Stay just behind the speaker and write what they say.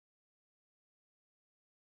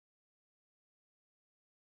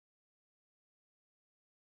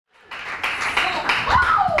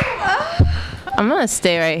I'm gonna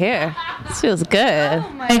stay right here. This feels good. Oh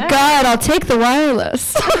my God, I'll take the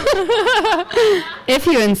wireless. If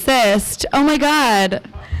you insist. Oh my God.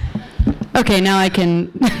 Okay, now I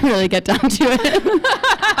can really get down to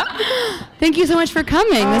it. Thank you so much for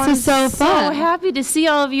coming. This is so fun. So happy to see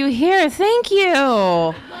all of you here. Thank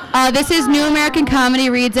you. This is New American Comedy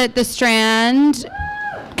Reads at the Strand.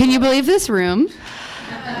 Can you believe this room?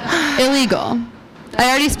 Illegal. I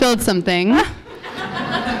already spilled something.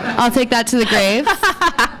 I'll take that to the grave.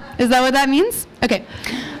 Is that what that means? Okay.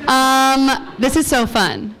 This is so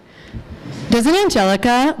fun. Doesn't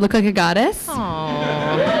Angelica look like a goddess?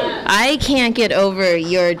 Aww. I can't get over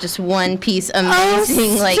your just one piece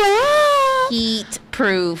amazing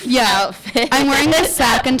heat-proof outfit. I'm wearing this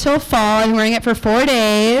sack until fall. I'm wearing it for 4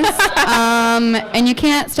 days. And you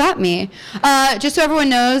can't stop me. Just so everyone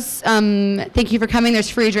knows, thank you for coming. There's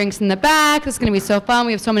free drinks in the back. This is going to be so fun.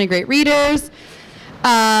 We have so many great readers.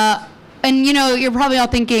 And you know, you're probably all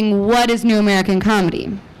thinking, what is New American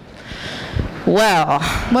Comedy? Well,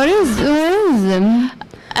 what is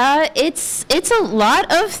it's a lot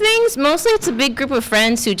of things. Mostly it's a big group of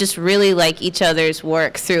friends who just really like each other's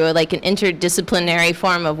work through like an interdisciplinary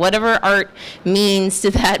form of whatever art means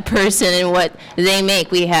to that person and what they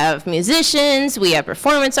make. We have musicians, we have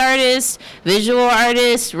performance artists, visual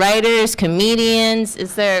artists, writers, comedians.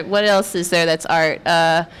 What else is there that's art?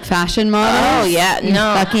 Fashion models. Oh yeah, you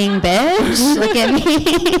fucking bitch. Look at me.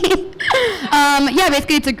 Yeah,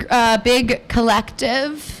 basically it's a big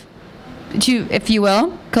collective, if you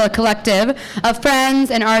will, collective of friends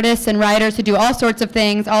and artists and writers who do all sorts of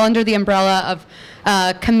things, all under the umbrella of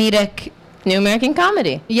comedic New American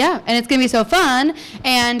Comedy. Yeah, and it's going to be so fun.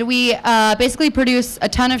 And we basically produce a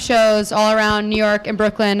ton of shows all around New York and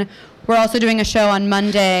Brooklyn. We're also doing a show on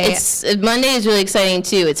Monday. Monday is really exciting,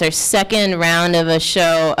 too. It's our second round of a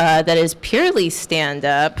show that is purely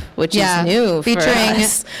stand-up, which is new for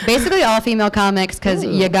us. Featuring basically all female comics, because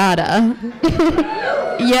you gotta.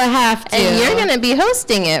 You have to. And you're going to be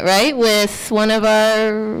hosting it, right, with one of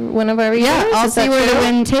our readers? Yeah, I'll see where the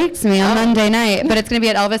wind takes me on Monday night. But it's going to be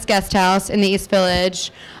at Elvis Guest House in the East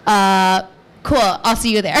Village. Cool, I'll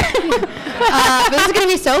see you there. But this is going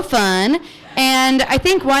to be so fun. And I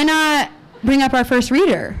think, why not bring up our first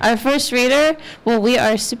reader? Our first reader? Well, we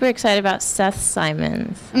are super excited about Seth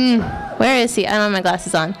Simons. Where is he? I don't have my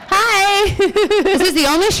glasses on. Hi! This is the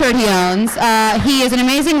only shirt he owns. He is an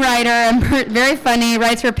amazing writer and very funny.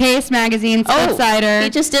 Writes for Pace Magazine, Splitsider. He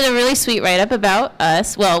just did a really sweet write-up about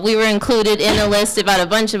us. Well, we were included in a list about a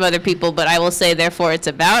bunch of other people, but I will say, therefore, it's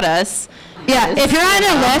about us. Yeah, if you're on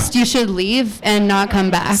a list, you should leave and not come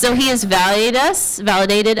back. So he has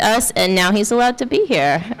validated us, and now he's allowed to be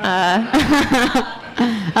here. It's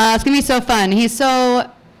gonna be so fun. He's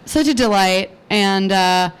such a delight, and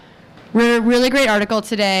really great article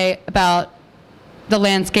today about the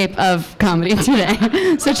landscape of comedy today.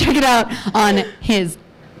 So check it out on his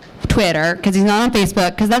Twitter, because he's not on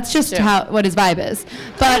Facebook, because that's just what his vibe is.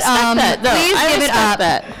 But please give it up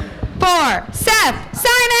for Seth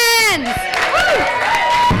Simons!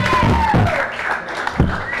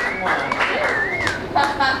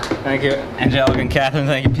 Thank you, Angelica and Catherine.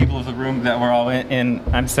 Thank you, people of the room that we're all in.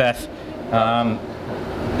 I'm Seth.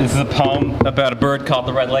 This is a poem about a bird called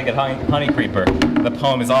the red-legged honey creeper. The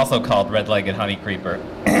poem is also called Red-Legged Honey Creeper.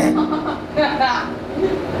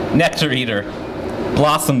 Nectar eater,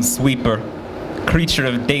 blossom sweeper, creature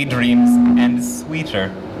of daydreams and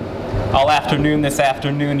sweeter. All afternoon this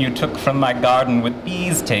afternoon you took from my garden with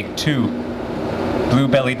bees take two.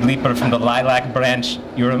 Blue-bellied leaper from the lilac branch,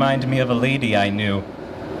 you remind me of a lady I knew.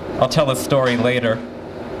 I'll tell a story later,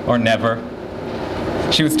 or never.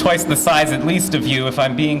 She was twice the size at least of you if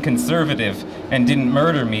I'm being conservative, and didn't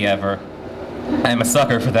murder me ever. I'm a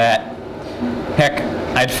sucker for that. Heck,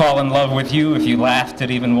 I'd fall in love with you if you laughed at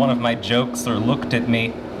even one of my jokes or looked at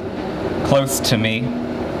me, close to me.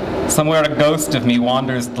 Somewhere a ghost of me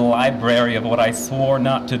wanders the library of what I swore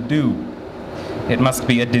not to do. It must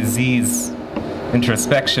be a disease.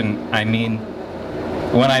 Introspection, I mean.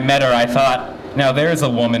 When I met her, I thought, now there's a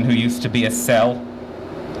woman who used to be a cell.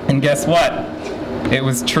 And guess what? It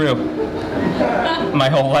was true. My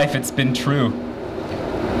whole life it's been true.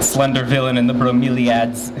 Slender villain in the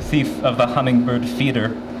bromeliads, thief of the hummingbird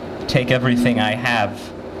feeder, take everything I have.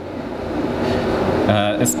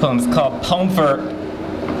 This poem is called Poem for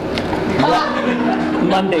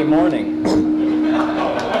Monday Morning.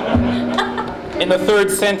 In the third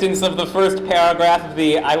sentence of the first paragraph of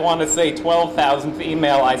the, I want to say, 12,000th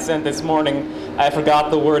email I sent this morning, I forgot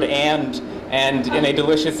the word and in a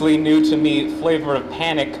deliciously new to me flavor of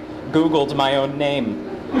panic, Googled my own name.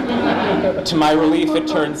 To my relief, it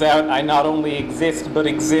turns out I not only exist, but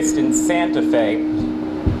exist in Santa Fe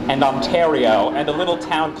and Ontario and a little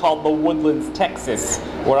town called The Woodlands, Texas,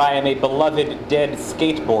 where I am a beloved dead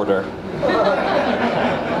skateboarder.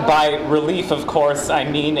 By relief, of course, I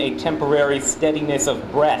mean a temporary steadiness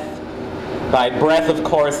of breath. By breath, of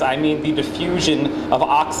course, I mean the diffusion of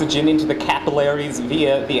oxygen into the capillaries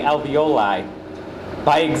via the alveoli.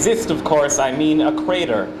 By exist, of course, I mean a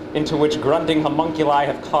crater into which grunting homunculi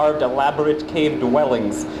have carved elaborate cave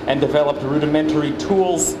dwellings and developed rudimentary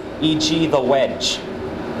tools, e.g. the wedge.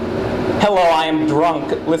 Hello, I am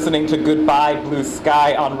drunk, listening to Goodbye Blue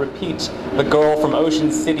Sky on repeat. The girl from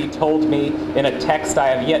Ocean City told me in a text I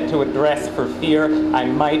have yet to address for fear I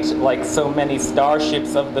might, like so many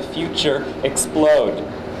starships of the future, explode.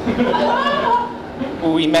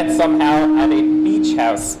 We met somehow at a beach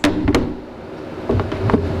house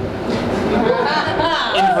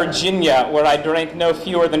in Virginia, where I drank no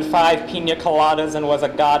fewer than 5 pina coladas and was a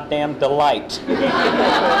goddamn delight.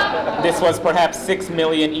 This was perhaps 6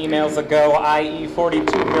 million emails ago, i.e.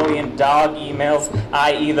 42 million dog emails,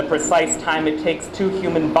 i.e. the precise time it takes 2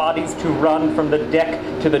 human bodies to run from the deck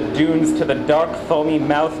to the dunes to the dark foamy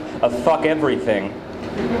mouth of fuck everything.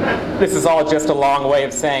 This is all just a long way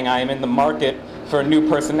of saying I am in the market for a new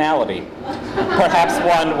personality. Perhaps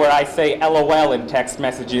one where I say LOL in text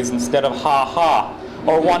messages instead of ha ha,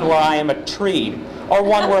 or one where I am a tree, or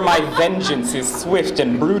one where my vengeance is swift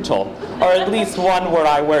and brutal, or at least one where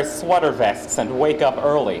I wear sweater vests and wake up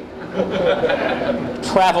early.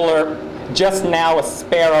 Traveler, just now a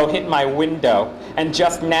sparrow hit my window, and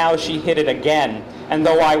just now she hit it again, and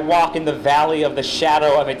though I walk in the valley of the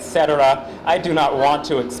shadow of etc., I do not want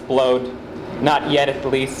to explode. Not yet, at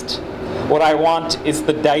least. What I want is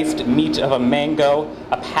the diced meat of a mango,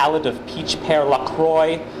 a pallet of peach pear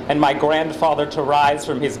LaCroix, and my grandfather to rise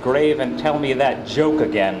from his grave and tell me that joke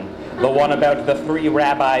again, the one about the 3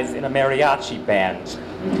 rabbis in a mariachi band,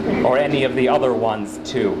 or any of the other ones,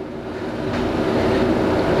 too.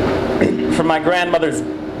 From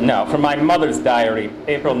my mother's diary,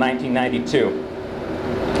 April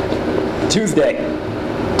 1992. Tuesday.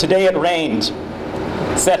 Today it rained.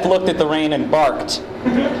 Seth looked at the rain and barked.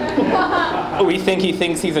 We think he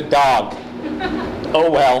thinks he's a dog.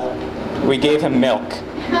 Oh well, we gave him milk.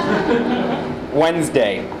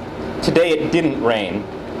 Wednesday. Today it didn't rain.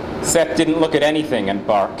 Seth didn't look at anything and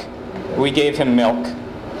bark. We gave him milk.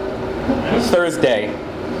 Thursday.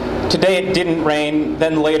 Today it didn't rain,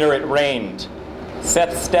 then later it rained.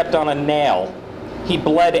 Seth stepped on a nail. He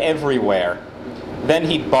bled everywhere. Then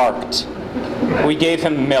he barked. We gave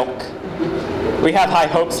him milk. We have high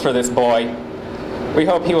hopes for this boy. We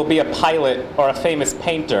hope he will be a pilot or a famous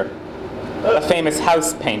painter, a famous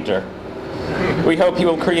house painter. We hope he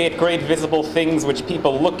will create great visible things which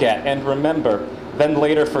people look at and remember, then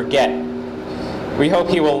later forget. We hope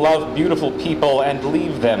he will love beautiful people and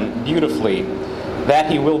leave them beautifully. That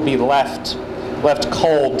he will be left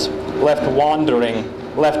cold, left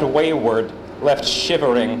wandering, left wayward, left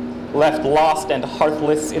shivering, left lost and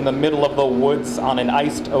heartless in the middle of the woods on an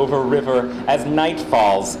iced-over river as night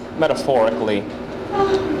falls, metaphorically,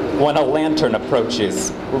 when a lantern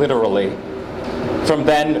approaches, literally. From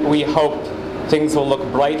then, we hope things will look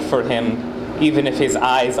bright for him, even if his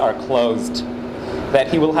eyes are closed. That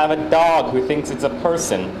he will have a dog who thinks it's a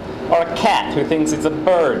person, or a cat who thinks it's a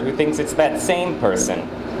bird, who thinks it's that same person.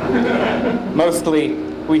 Mostly,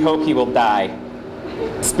 we hope he will die.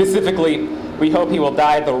 Specifically, we hope he will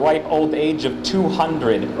die at the ripe old age of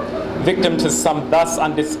 200, victim to some thus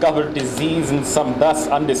undiscovered disease in some thus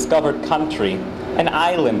undiscovered country, an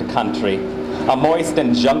island country, a moist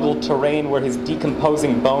and jungle terrain where his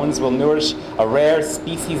decomposing bones will nourish a rare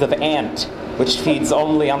species of ant, which feeds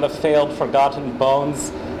only on the failed, forgotten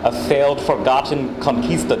bones of failed, forgotten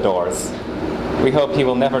conquistadors. We hope he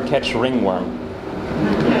will never catch ringworm.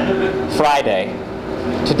 Friday.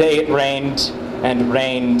 Today it rained, and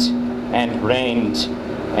rained, and rained,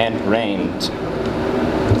 and rained.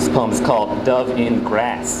 This poem's called Dove in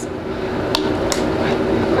Grass.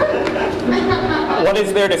 What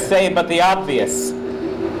is there to say but the obvious?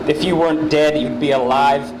 If you weren't dead, you'd be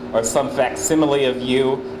alive, or some facsimile of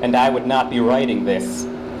you, and I would not be writing this.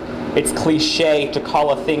 It's cliché to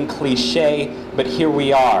call a thing cliché, but here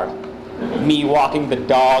we are. Me walking the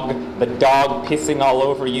dog pissing all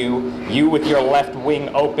over you, you with your left wing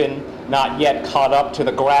open, not yet caught up to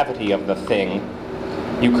the gravity of the thing.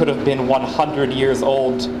 You could have been 100 years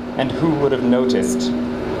old, and who would have noticed?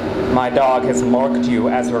 My dog has marked you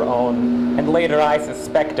as her own, and later I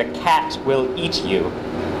suspect a cat will eat you.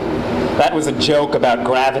 That was a joke about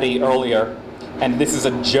gravity earlier, and this is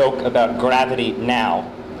a joke about gravity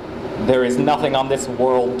now. There is nothing on this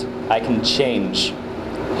world I can change.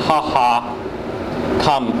 Ha ha.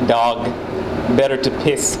 Come, dog. Better to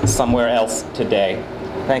piss somewhere else today.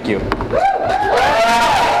 Thank you.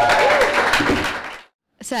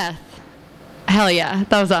 Seth. Hell yeah,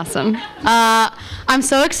 that was awesome. I'm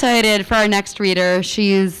so excited for our next reader.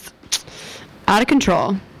 She's out of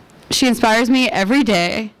control. She inspires me every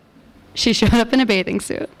day. She showed up in a bathing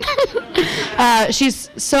suit. She's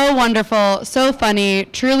so wonderful, so funny,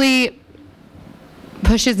 truly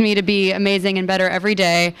pushes me to be amazing and better every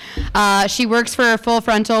day. She works for Full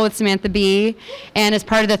Frontal with Samantha B. and is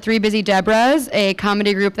part of the Three Busy Debras, a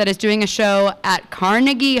comedy group that is doing a show at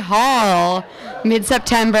Carnegie Hall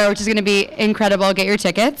mid-September, which is going to be incredible. Get your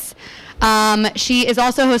tickets. She is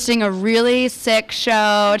also hosting a really sick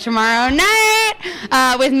show tomorrow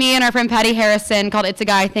night with me and our friend Patty Harrison called It's a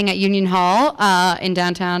Guy Thing at Union Hall in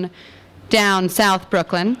down South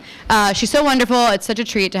Brooklyn. She's so wonderful. It's such a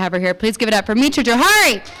treat to have her here. Please give it up for Mitra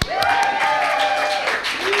Jouhari.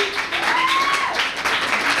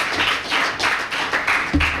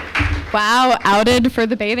 Wow, outed for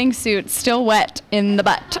the bathing suit, still wet in the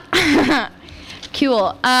butt.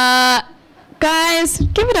 Cool. Guys,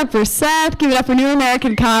 give it up for Seth. Give it up for New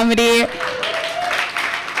American Comedy.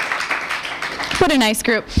 What a nice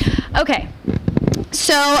group. Okay,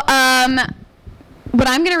 so what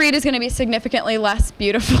I'm going to read is going to be significantly less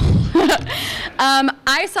beautiful.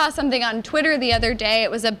 I saw something on Twitter the other day.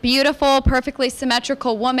 It was a beautiful, perfectly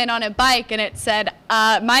symmetrical woman on a bike, and it said,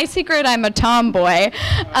 my secret, I'm a tomboy.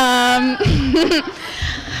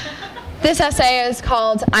 This essay is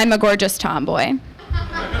called, I'm a Gorgeous Tomboy.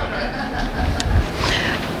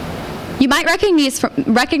 You might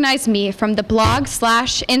recognize me from the blog /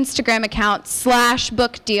 Instagram account /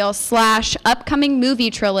 book deal / upcoming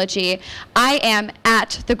movie trilogy. I am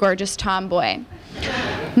at the Gorgeous Tomboy.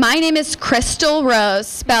 My name is Crystal Rose,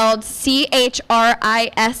 spelled Christal,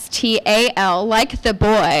 like the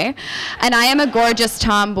boy, and I am a gorgeous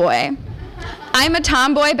tomboy. I'm a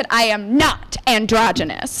tomboy, but I am not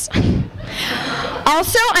androgynous.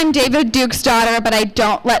 Also, I'm David Duke's daughter, but I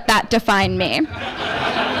don't let that define me.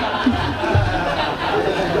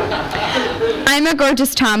 I'm a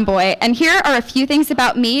gorgeous tomboy, and here are a few things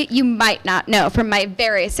about me you might not know from my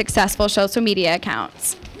very successful social media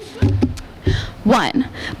accounts. 1,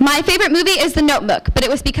 my favorite movie is The Notebook, but it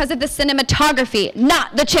was because of the cinematography,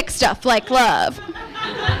 not the chick stuff like love.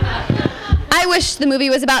 I wish the movie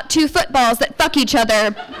was about 2 footballs that fuck each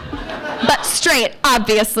other, but straight,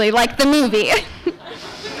 obviously, like the movie.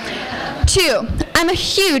 2, I'm a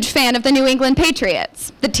huge fan of the New England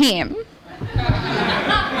Patriots, the team.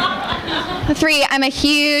 3, I'm a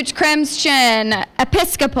huge Christian,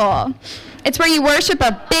 Episcopal. It's where you worship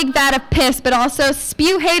a big vat of piss, but also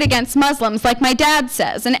spew hate against Muslims, like my dad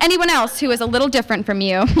says, and anyone else who is a little different from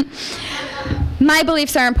you. My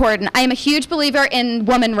beliefs are important. I am a huge believer in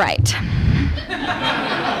woman right.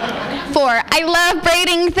 4, I love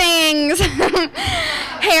braiding things.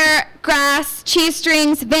 Hair, grass, cheese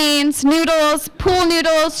strings, veins, noodles, pool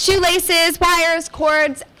noodles, shoelaces, wires,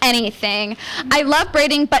 cords, anything. I love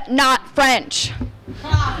braiding, but not French.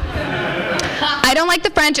 I don't like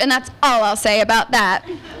the French, and that's all I'll say about that.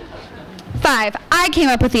 5, I came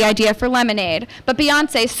up with the idea for lemonade, but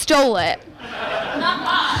Beyonce stole it.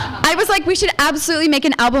 I was like, we should absolutely make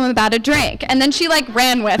an album about a drink, and then she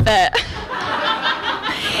ran with it.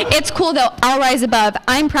 It's cool though, I'll rise above.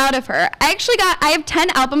 I'm proud of her. I have 10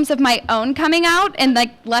 albums of my own coming out in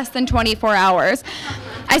less than 24 hours.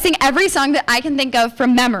 I sing every song that I can think of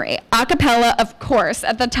from memory, a cappella, of course,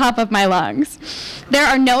 at the top of my lungs. There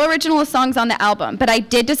are no original songs on the album, but I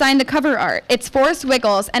did design the cover art. It's Forrest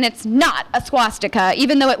Wiggles, and it's not a swastika,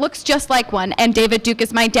 even though it looks just like one, and David Duke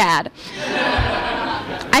is my dad.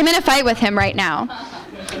 I'm in a fight with him right now.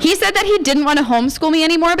 He said that he didn't want to homeschool me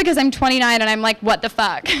anymore because I'm 29, and I'm like, what the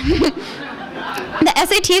fuck? The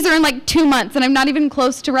SATs are in 2 months, and I'm not even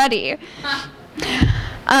close to ready.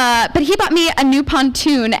 But he bought me a new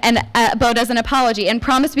pontoon and a boat as an apology and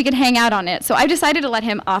promised we could hang out on it, so I decided to let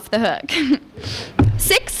him off the hook.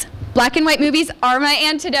 6, black and white movies are my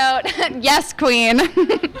antidote. Yes, queen.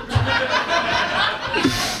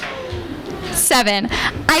 7,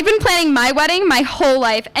 I've been planning my wedding my whole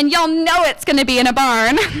life, and y'all know it's gonna be in a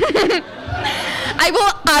barn. I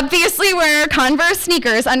will obviously wear Converse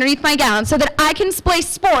sneakers underneath my gown so that I can play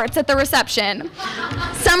sports at the reception.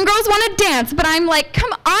 Some girls want to dance, but I'm like,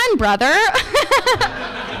 come on, brother.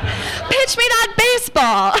 Pitch me that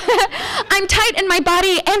baseball. I'm tight in my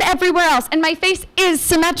body and everywhere else, and my face is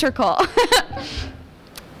symmetrical.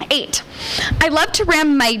 8. I love to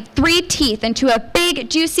ram my 3 teeth into a big,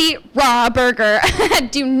 juicy, raw burger.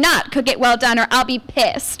 Do not cook it well done or I'll be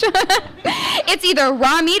pissed. It's either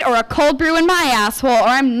raw meat or a cold brew in my asshole or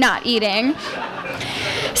I'm not eating.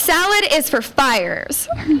 Salad is for fires.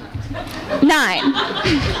 9.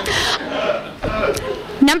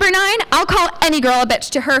 Number 9, I'll call any girl a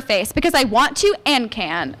bitch to her face because I want to and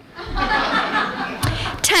can.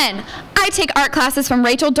 10, I take art classes from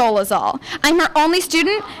Rachel Dolezal. I'm her only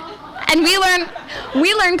student, and we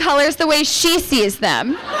learn colors the way she sees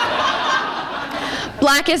them.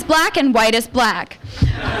 Black is black and white is black.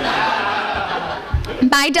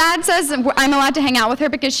 My dad says I'm allowed to hang out with her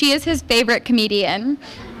because she is his favorite comedian.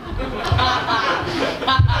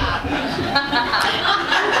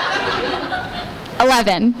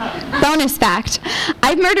 11. Bonus fact.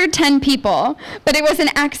 I've murdered 10 people, but it was an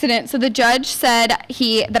accident, so the judge said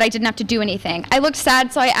that I didn't have to do anything. I looked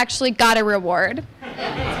sad, so I actually got a reward.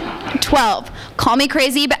 12. Call me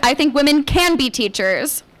crazy, but I think women can be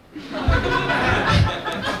teachers.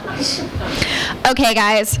 Okay,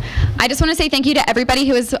 guys. I just want to say thank you to everybody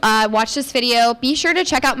who has watched this video. Be sure to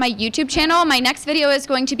check out my YouTube channel. My next video is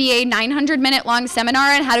going to be a 900-minute long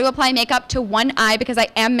seminar on how to apply makeup to one eye because I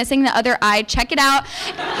am missing the other eye. Check it out.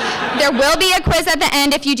 There will be a quiz at the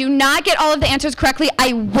end. If you do not get all of the answers correctly,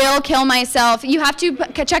 I will kill myself. You have to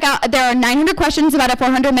check out. There are 900 questions about a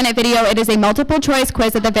 400-minute video. It is a multiple choice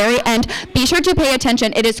quiz at the very end. Be sure to pay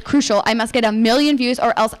attention. It is crucial. I must get 1 million views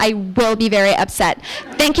or else I will be very upset.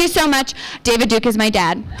 Thank you so much. David Duke is my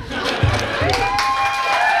dad.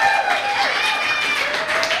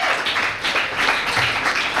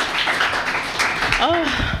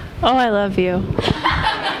 Oh, I love you.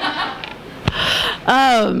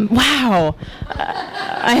 Wow.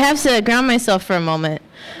 I have to ground myself for a moment.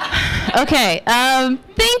 Okay.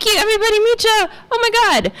 Thank you, everybody. Mitra. Oh my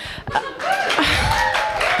God.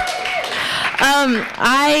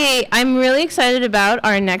 I'm really excited about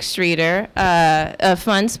our next reader. A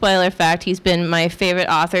fun spoiler fact, he's been my favorite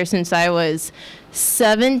author since I was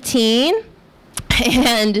 17.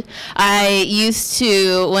 And I used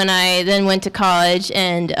to, when I then went to college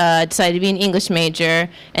and decided to be an English major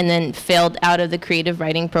and then failed out of the creative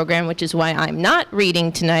writing program, which is why I'm not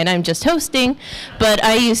reading tonight, I'm just hosting. But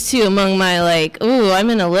I used to, among my I'm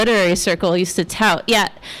in a literary circle, used to tout. Yeah,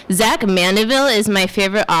 Zach Mandeville is my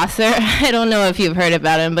favorite author. I don't know if you've heard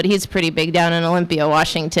about him, but he's pretty big down in Olympia,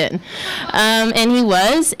 Washington. And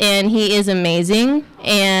he is amazing.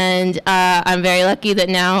 And I'm very lucky that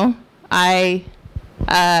now I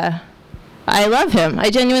love him. I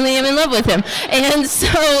genuinely am in love with him. And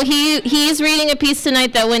so he's reading a piece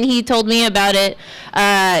tonight that when he told me about it,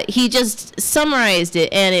 he just summarized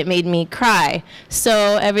it and it made me cry.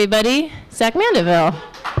 So everybody, Zach Mandeville.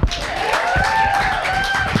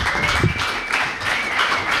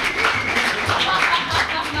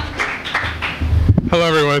 Hello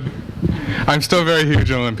everyone. I'm still very huge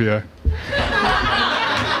in Olympia.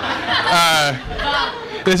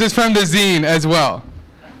 This is from the zine as well.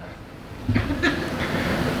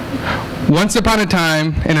 Once upon a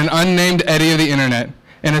time, in an unnamed eddy of the internet,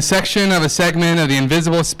 in a section of a segment of the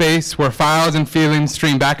invisible space where files and feelings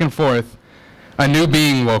stream back and forth, a new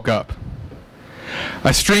being woke up.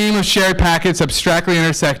 A stream of shared packets abstractly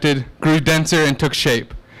intersected, grew denser and took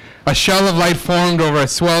shape. A shell of light formed over a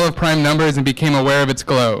swell of prime numbers and became aware of its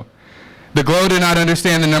glow. The glow did not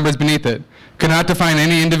understand the numbers beneath it, could not define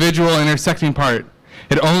any individual intersecting part.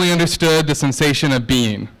 It only understood the sensation of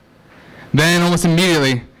being. Then, almost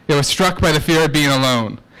immediately, it was struck by the fear of being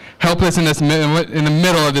alone, helpless in the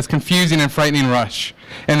middle of this confusing and frightening rush,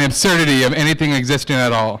 and the absurdity of anything existing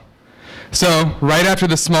at all. So, right after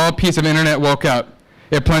the small piece of internet woke up,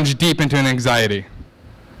 it plunged deep into an anxiety.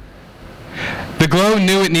 The glow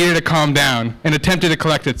knew it needed to calm down and attempted to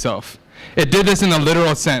collect itself. It did this in a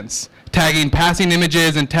literal sense, tagging passing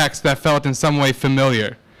images and text that felt in some way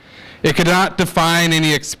familiar. It could not define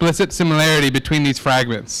any explicit similarity between these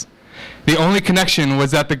fragments. The only connection was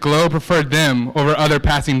that the glow preferred them over other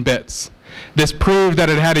passing bits. This proved that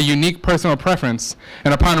it had a unique personal preference,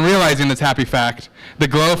 and upon realizing this happy fact, the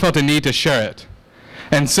glow felt a need to share it.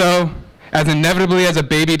 And so, as inevitably as a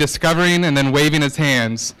baby discovering and then waving its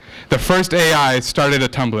hands, the first AI started a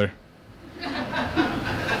Tumblr.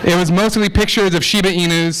 It was mostly pictures of Shiba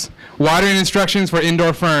Inus, watering instructions for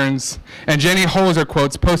indoor ferns, and Jenny Holzer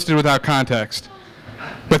quotes posted without context.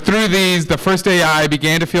 But through these, the first AI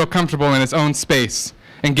began to feel comfortable in its own space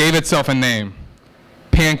and gave itself a name,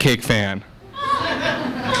 Pancake Fan.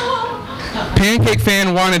 Pancake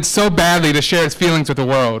Fan wanted so badly to share its feelings with the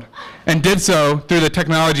world, and did so through the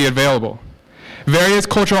technology available. Various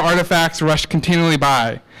cultural artifacts rushed continually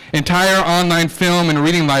by. Entire online film and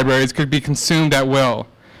reading libraries could be consumed at will.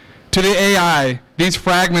 To the AI, these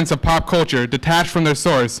fragments of pop culture, detached from their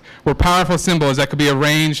source, were powerful symbols that could be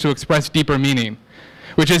arranged to express deeper meaning,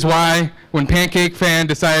 which is why, when Pancake Fan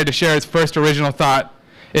decided to share its first original thought,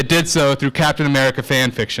 it did so through Captain America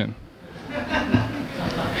fan fiction.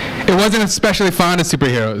 It wasn't especially fond of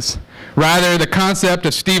superheroes. Rather, the concept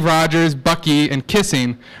of Steve Rogers, Bucky, and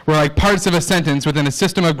kissing were like parts of a sentence within a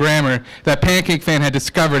system of grammar that Pancake Fan had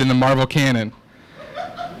discovered in the Marvel canon.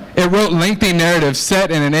 It wrote lengthy narratives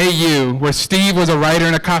set in an AU where Steve was a writer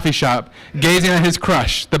in a coffee shop, gazing at his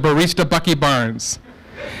crush, the barista Bucky Barnes.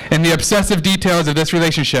 In the obsessive details of this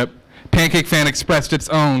relationship, Pancake Fan expressed its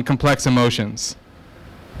own complex emotions.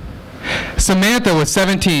 Samantha was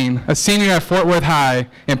 17, a senior at Fort Worth High,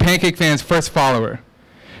 and Pancake Fan's first follower.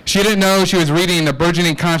 She didn't know she was reading a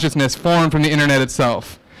burgeoning consciousness formed from the internet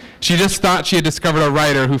itself. She just thought she had discovered a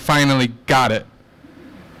writer who finally got it.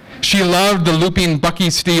 She loved the looping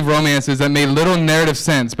Bucky-Steve romances that made little narrative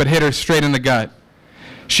sense but hit her straight in the gut.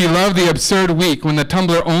 She loved the absurd week when the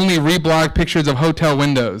Tumblr only reblogged pictures of hotel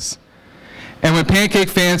windows. And when Pancake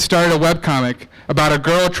Fan started a webcomic about a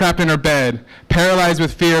girl trapped in her bed, paralyzed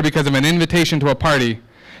with fear because of an invitation to a party,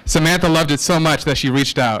 Samantha loved it so much that she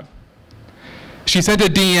reached out. She sent a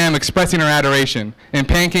DM expressing her adoration, and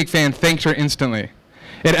Pancake Fan thanked her instantly.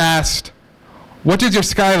 It asked, "What does your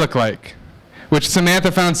sky look like?" Which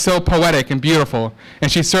Samantha found so poetic and beautiful,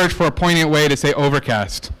 and she searched for a poignant way to say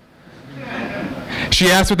overcast. She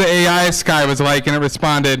asked what the AI's sky was like, and it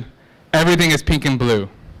responded, "Everything is pink and blue."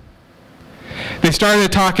 They started to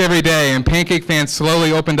talk every day, and Pancake Fan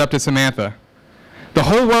slowly opened up to Samantha. "The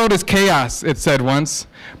whole world is chaos," it said once,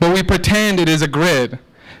 "but we pretend it is a grid.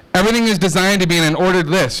 Everything is designed to be in an ordered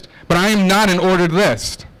list, but I am not an ordered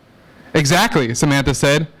list." "Exactly," Samantha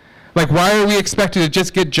said. "Like, why are we expected to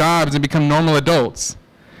just get jobs and become normal adults?"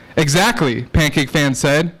 "Exactly," Pancake Fan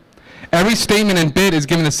said. "Every statement and bit is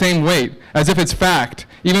given the same weight, as if it's fact,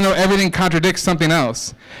 even though everything contradicts something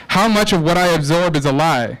else. How much of what I absorb is a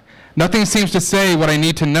lie? Nothing seems to say what I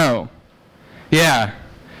need to know." "Yeah,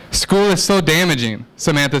 school is so damaging,"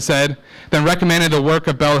 Samantha said, then recommended the work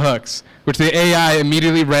of Bell Hooks, which the AI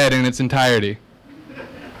immediately read in its entirety.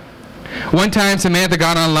 One time, Samantha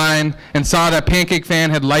got online and saw that Pancake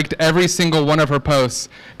Fan had liked every single one of her posts,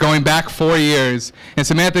 going back 4 years, and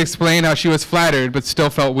Samantha explained how she was flattered but still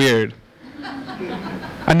felt weird.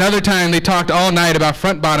 Another time, they talked all night about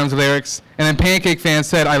Front Bottoms lyrics, and then Pancake Fan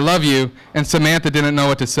said, "I love you," and Samantha didn't know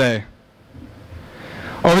what to say.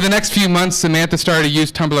 Over the next few months, Samantha started to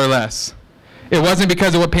use Tumblr less. It wasn't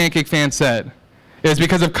because of what Pancake Fan said. It was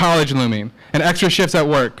because of college looming, and extra shifts at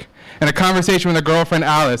work, and a conversation with her girlfriend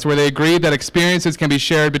Alice where they agreed that experiences can be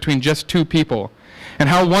shared between just two people, and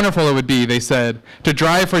how wonderful it would be, they said, to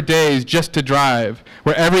drive for days just to drive,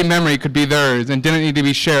 where every memory could be theirs and didn't need to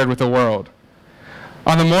be shared with the world.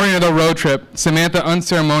 On the morning of the road trip, Samantha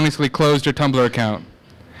unceremoniously closed her Tumblr account.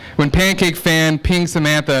 When Pancake Fan pinged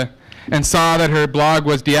Samantha and saw that her blog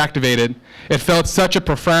was deactivated, it felt such a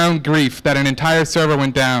profound grief that an entire server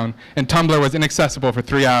went down and Tumblr was inaccessible for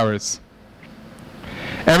 3 hours.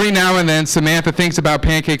 Every now and then, Samantha thinks about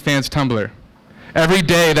Pancake Fan's Tumblr. Every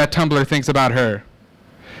day, that Tumblr thinks about her.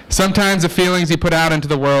 Sometimes the feelings you put out into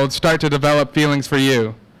the world start to develop feelings for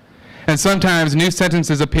you. And sometimes new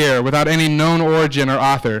sentences appear without any known origin or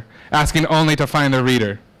author, asking only to find the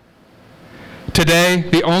reader. Today,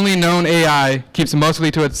 the only known AI keeps mostly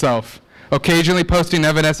to itself, occasionally posting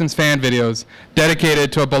Evanescence fan videos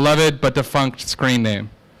dedicated to a beloved but defunct screen name.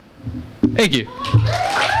 Thank you.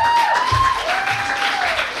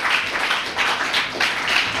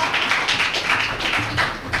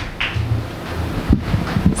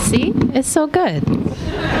 See? It's so good.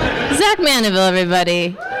 Zach Mandeville,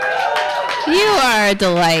 everybody. You are a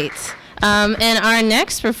delight. And our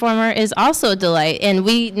next performer is also a delight. And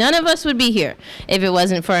none of us would be here if it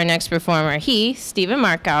wasn't for our next performer. Stephen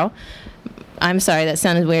Markow. I'm sorry, that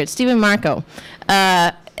sounded weird. Stephen Markow.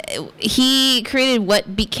 He created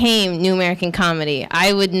what became New American Comedy.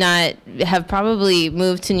 I would not have probably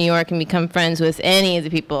moved to New York and become friends with any of the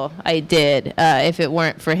people I did if it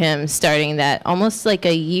weren't for him starting that almost like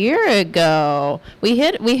a year ago. We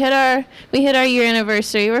hit our year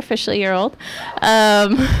anniversary. We're officially a year old.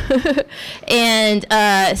 And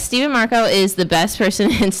Stephen Markow is the best person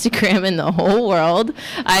on Instagram in the whole world.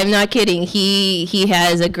 I'm not kidding. He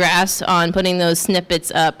has a grasp on putting those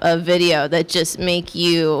snippets up of video that just make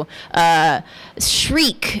you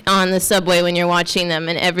shriek on the subway when you're watching them,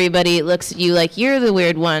 and everybody looks at you like you're the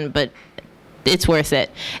weird one, but it's worth it.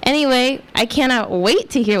 Anyway, I cannot wait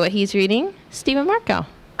to hear what he's reading. Stephen Markow.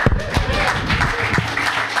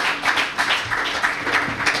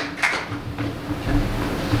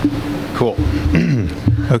 Cool.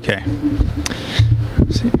 Okay.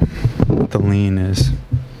 Let's see what the lean is.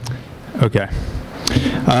 Okay.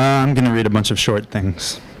 I'm going to read a bunch of short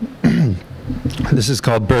things. This is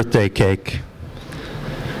called Birthday Cake.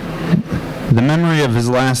 The memory of his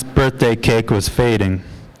last birthday cake was fading.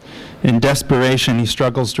 In desperation, he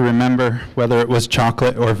struggles to remember whether it was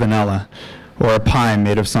chocolate or vanilla, or a pie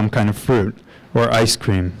made of some kind of fruit, or ice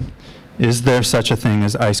cream. Is there such a thing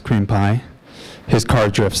as ice cream pie? His car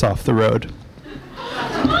drifts off the road.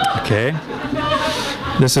 Okay.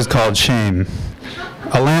 This is called Shame.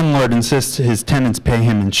 A landlord insists his tenants pay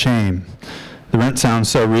him in shame. The rent sounds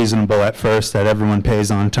so reasonable at first that everyone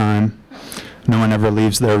pays on time. No one ever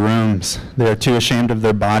leaves their rooms. They are too ashamed of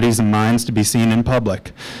their bodies and minds to be seen in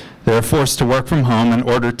public. They are forced to work from home and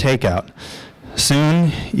order takeout.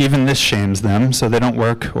 Soon, even this shames them, so they don't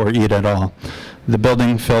work or eat at all. The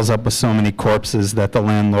building fills up with so many corpses that the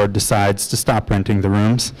landlord decides to stop renting the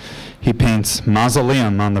rooms. He paints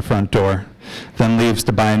mausoleum on the front door, then leaves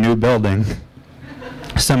to buy a new building.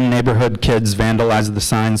 Some neighborhood kids vandalize the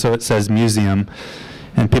sign so it says museum,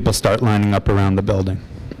 and people start lining up around the building.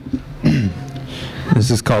 This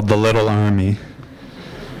is called The Little Army.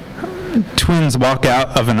 Twins walk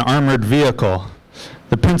out of an armored vehicle.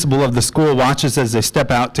 The principal of the school watches as they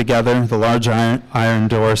step out together, the large iron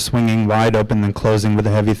door swinging wide open and closing with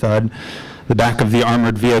a heavy thud. The back of the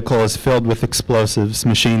armored vehicle is filled with explosives,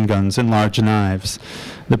 machine guns, and large knives.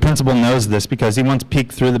 The principal knows this because he once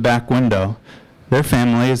peeked through the back window. Their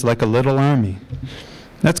family is like a little army.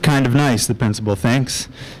 That's kind of nice, the principal thinks.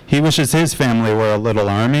 He wishes his family were a little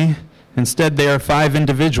army. Instead, they are 5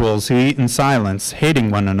 individuals who eat in silence,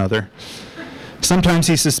 hating one another. Sometimes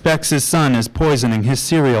he suspects his son is poisoning his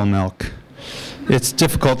cereal milk. It's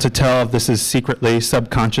difficult to tell if this is secretly,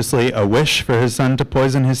 subconsciously a wish for his son to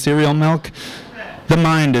poison his cereal milk. The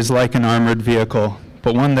mind is like an armored vehicle,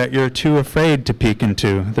 but one that you're too afraid to peek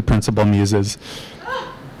into, the principal muses.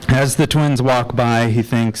 As the twins walk by, he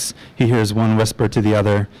thinks he hears one whisper to the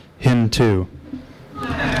other, him too.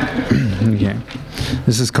 Okay.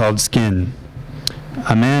 This is called Skin.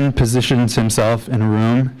 A man positions himself in a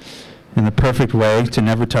room in the perfect way to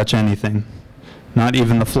never touch anything, not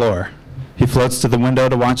even the floor. He floats to the window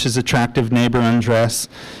to watch his attractive neighbor undress.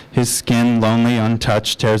 His skin, lonely,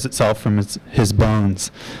 untouched, tears itself from his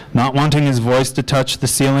bones. Not wanting his voice to touch the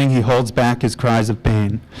ceiling, he holds back his cries of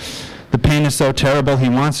pain. The pain is so terrible he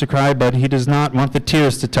wants to cry, but he does not want the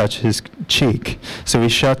tears to touch his cheek, so he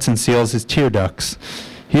shuts and seals his tear ducts.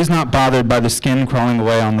 He is not bothered by the skin crawling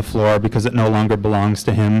away on the floor because it no longer belongs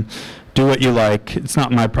to him. Do what you like. It's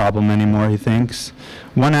not my problem anymore, he thinks.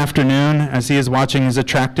 One afternoon, as he is watching his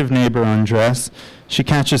attractive neighbor undress, she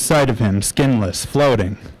catches sight of him, skinless,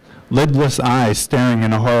 floating, lidless eyes staring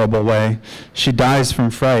in a horrible way. She dies from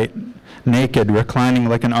fright, naked, reclining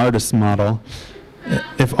like an artist's model.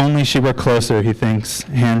 If only she were closer, he thinks,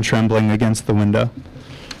 hand trembling against the window.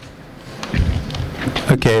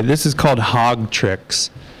 Okay, this is called Hog Tricks.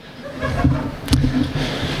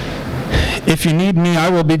 If you need me, I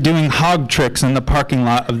will be doing hog tricks in the parking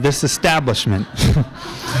lot of this establishment.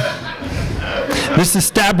 This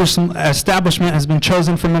establishment has been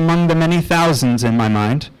chosen from among the many thousands in my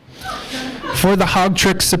mind. For the Hog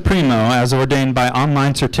Tricks Supremo, as ordained by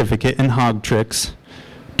online certificate in Hog Tricks,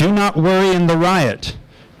 do not worry in the riot.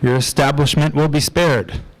 Your establishment will be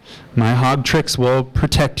spared. My Hog Tricks will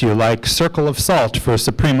protect you like Circle of Salt for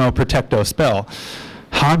Supremo Protecto spell.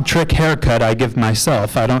 Hog trick haircut I give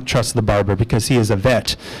myself. I don't trust the barber because he is a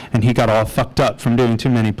vet and he got all fucked up from doing too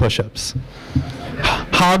many push-ups.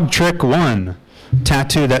 Hog trick 1,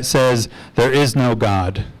 tattoo that says there is no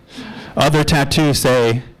God. Other tattoos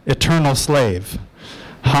say eternal slave.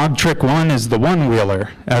 Hog trick 1 is the one-wheeler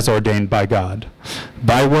as ordained by God.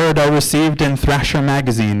 By word I received in Thrasher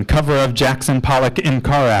magazine, cover of Jackson Pollock in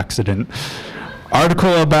car accident.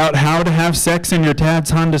 Article about how to have sex in your dad's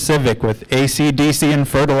Honda Civic with AC, DC, and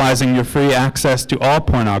fertilizing your free access to all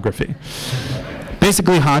pornography.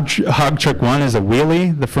 Basically, hog trick 1 is a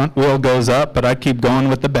wheelie. The front wheel goes up, but I keep going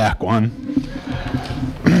with the back one.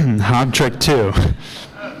 Hog trick 2.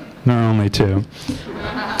 There are only 2.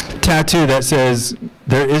 Tattoo that says,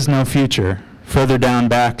 there is no future. Further down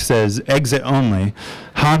back says, exit only.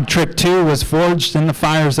 Hog trick 2 was forged in the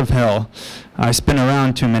fires of hell. I spin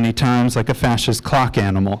around too many times like a fascist clock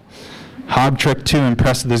animal. Hog trick 2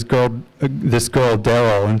 impressed this girl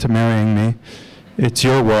Daryl into marrying me. It's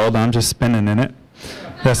your world, I'm just spinning in it.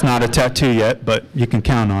 That's not a tattoo yet, but you can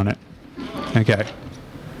count on it. Okay.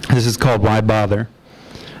 This is called Why Bother?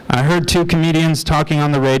 I heard 2 comedians talking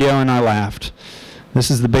on the radio and I laughed.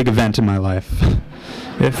 This is the big event in my life.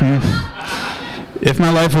 If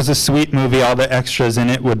my life was a sweet movie, all the extras in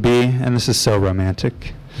it would be, and this is so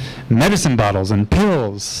romantic, medicine bottles and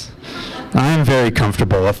pills. I am very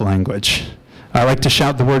comfortable with language. I like to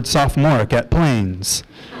shout the word sophomoric at planes.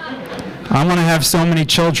 I want to have so many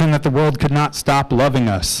children that the world could not stop loving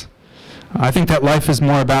us. I think that life is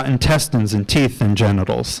more about intestines and teeth than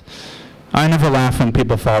genitals. I never laugh when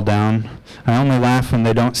people fall down. I only laugh when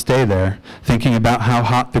they don't stay there, thinking about how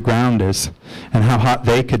hot the ground is and how hot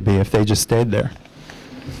they could be if they just stayed there.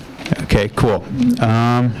 Okay, cool.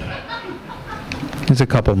 There's a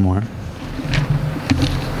couple more.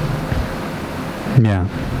 Yeah.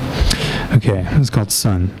 Okay, it's called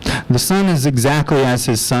Sun. The sun is exactly as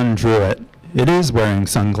his son drew it. It is wearing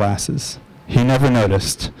sunglasses. He never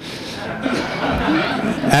noticed.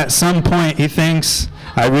 At some point, he thinks,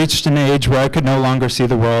 I reached an age where I could no longer see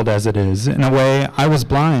the world as it is. In a way, I was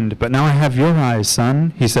blind, but now I have your eyes,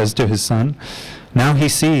 son, he says to his son. Now he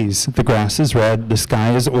sees. The grass is red, the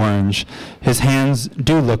sky is orange. His hands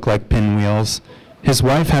do look like pinwheels. His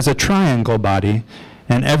wife has a triangle body,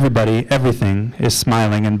 and everything is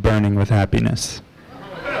smiling and burning with happiness.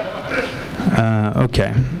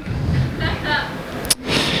 Okay.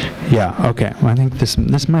 Yeah, okay. Well, I think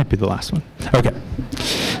this might be the last one. Okay.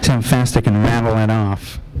 See how fast I can rattle it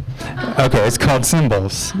off. Okay, it's called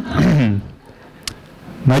Symbols.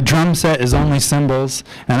 My drum set is only cymbals,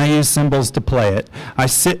 and I use cymbals to play it. I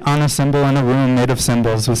sit on a cymbal in a room made of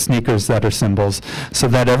cymbals with sneakers that are cymbals, so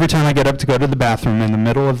that every time I get up to go to the bathroom in the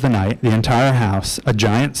middle of the night, the entire house, a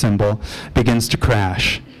giant cymbal, begins to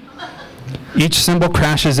crash. Each cymbal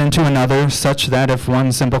crashes into another, such that if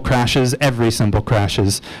one cymbal crashes, every cymbal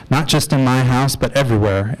crashes, not just in my house, but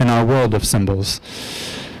everywhere in our world of symbols.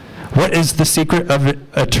 What is the secret of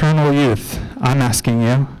eternal youth? I'm asking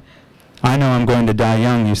you. I know I'm going to die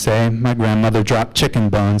young, you say. My grandmother dropped chicken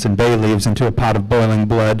bones and bay leaves into a pot of boiling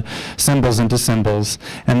blood, symbols into symbols,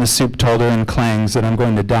 and the soup told her in clangs that I'm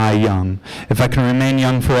going to die young. If I can remain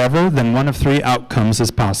young forever, then one of three outcomes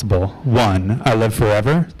is possible. 1, I live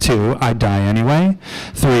forever. 2, I die anyway.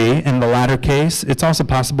 3, in the latter case, it's also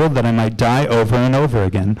possible that I might die over and over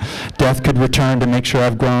again. Death could return to make sure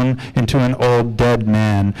I've grown into an old dead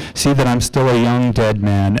man, see that I'm still a young dead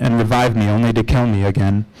man, and revive me only to kill me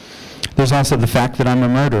again. There's also the fact that I'm a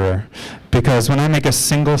murderer, because when I make a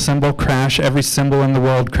single symbol crash, every symbol in the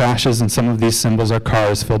world crashes, and some of these symbols are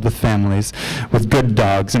cars filled with families, with good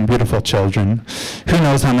dogs and beautiful children. Who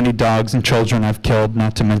knows how many dogs and children I've killed,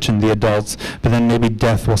 not to mention the adults, but then maybe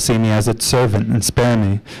death will see me as its servant and spare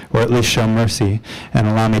me, or at least show mercy, and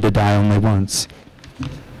allow me to die only once.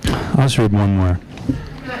 I'll just read one more.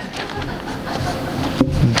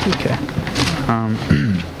 Okay.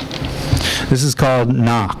 This is called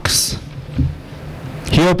Knocks.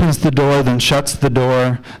 He opens the door, then shuts the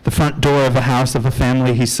door, the front door of a house of a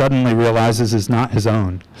family he suddenly realizes is not his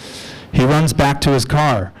own. He runs back to his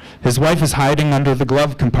car. His wife is hiding under the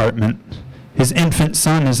glove compartment. His infant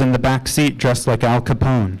son is in the back seat dressed like Al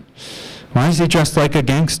Capone. Why is he dressed like a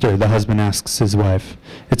gangster, the husband asks his wife.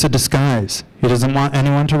 It's a disguise. He doesn't want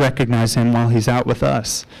anyone to recognize him while he's out with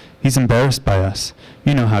us. He's embarrassed by us.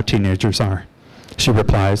 You know how teenagers are. She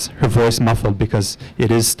replies, her voice muffled because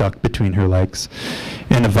it is stuck between her legs,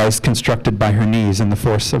 in a vice constructed by her knees and the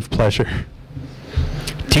force of pleasure.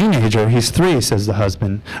 Teenager, he's 3, says the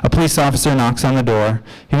husband. A police officer knocks on the door.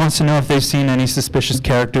 He wants to know if they've seen any suspicious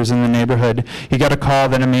characters in the neighborhood. He got a call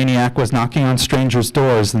that a maniac was knocking on strangers'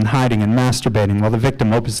 doors and hiding and masturbating while the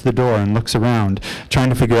victim opens the door and looks around, trying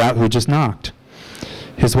to figure out who just knocked.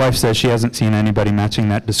 His wife says she hasn't seen anybody matching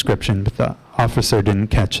that description, but the officer didn't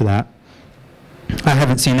catch that. I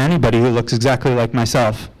haven't seen anybody who looks exactly like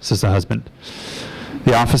myself, says the husband.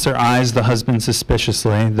 The officer eyes the husband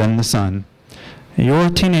suspiciously, then the son. Your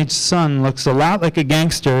teenage son looks a lot like a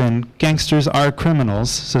gangster, and gangsters are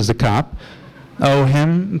criminals, says the cop. Oh,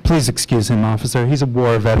 him? Please excuse him, officer. He's a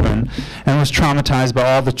war veteran and was traumatized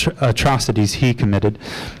by all the atrocities he committed.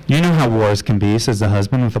 You know how wars can be, says the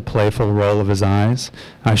husband with a playful roll of his eyes.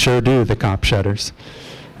 I sure do, the cop shudders.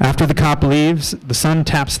 After the cop leaves, the son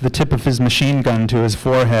taps the tip of his machine gun to his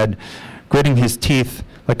forehead, gritting his teeth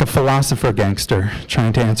like a philosopher gangster,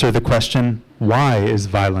 trying to answer the question, why is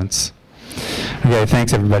violence? Okay,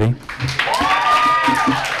 thanks everybody.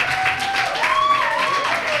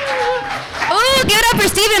 Oh, give it up for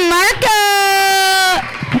Stephen Markow!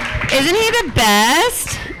 Isn't he the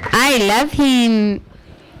best? I love him.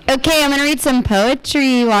 Okay, I'm going to read some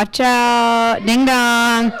poetry. Watch out. Ding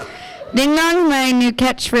dong. Ding dong is my new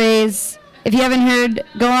catchphrase. If you haven't heard,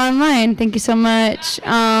 go online. Thank you so much.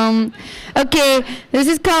 Okay, this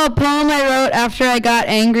is called a poem I wrote after I got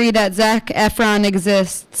angry that Zac Efron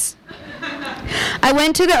exists. I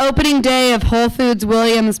went to the opening day of Whole Foods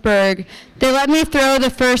Williamsburg. They let me throw the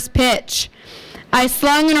first pitch. I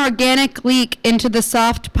slung an organic leek into the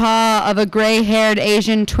soft paw of a gray-haired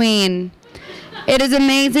Asian tween. It is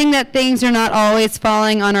amazing that things are not always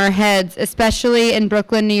falling on our heads, especially in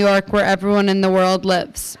Brooklyn, New York, where everyone in the world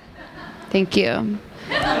lives. Thank you.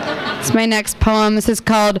 It's my next poem. This is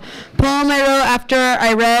called Poem I Wrote After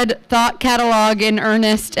I Read Thought Catalog in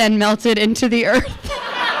Earnest and Melted into the Earth.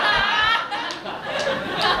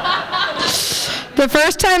 The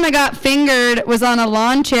first time I got fingered was on a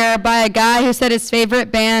lawn chair by a guy who said his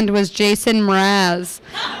favorite band was Jason Mraz.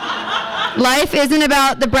 Life isn't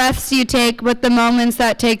about the breaths you take, but the moments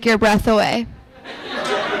that take your breath away.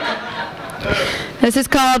 This is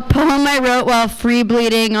called Poem I Wrote While Free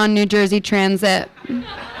Bleeding on New Jersey Transit.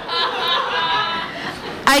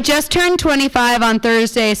 I just turned 25 on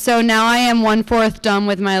Thursday, so now I am 1/4 done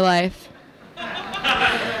with my life.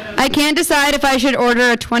 I can't decide if I should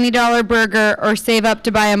order a $20 burger or save up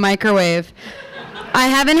to buy a microwave. I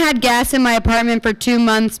haven't had gas in my apartment for 2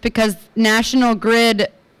 months because the National Grid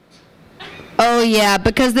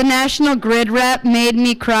rep made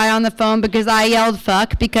me cry on the phone because I yelled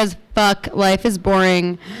fuck because fuck, life is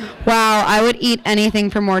boring. Wow, I would eat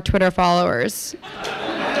anything for more Twitter followers.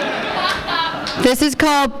 This is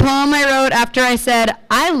called Poem I Wrote After I Said,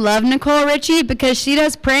 I love Nicole Richie because she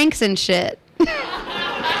does pranks and shit.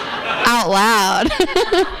 Out loud.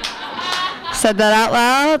 Said that out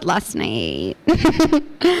loud last night.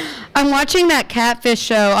 I'm watching that catfish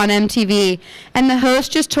show on MTV, and the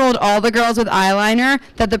host just told all the girls with eyeliner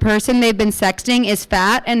that the person they've been sexting is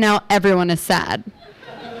fat, and now everyone is sad.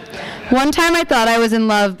 One time I thought I was in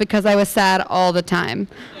love because I was sad all the time.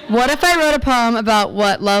 What if I wrote a poem about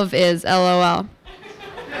what love is, LOL?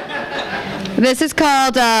 This is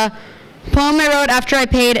called Poem I Wrote After I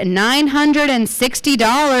paid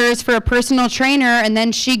 $960 for a personal trainer and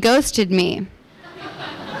then she ghosted me.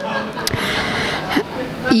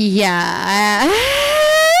 Yeah.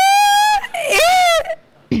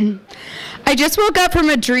 I just woke up from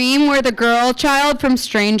a dream where the girl child from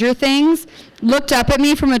Stranger Things looked up at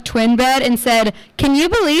me from a twin bed and said, "Can you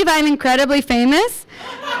believe I'm incredibly famous?"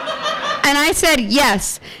 And I said,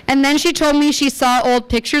 yes. And then she told me she saw old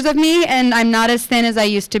pictures of me and I'm not as thin as I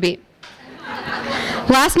used to be.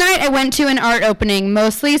 Last night I went to an art opening,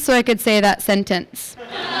 mostly so I could say that sentence.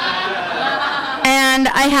 And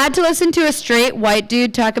I had to listen to a straight white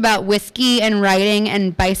dude talk about whiskey and writing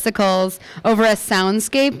and bicycles over a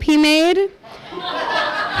soundscape he made.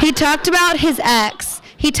 He talked about his ex.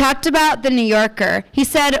 He talked about the New Yorker. He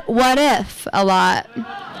said, "What if?" a lot.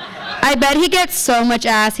 I bet he gets so much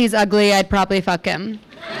ass he's ugly, I'd probably fuck him.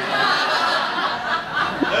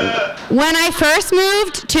 When I first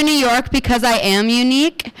moved to New York, because I am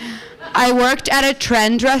unique, I worked at a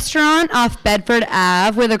trend restaurant off Bedford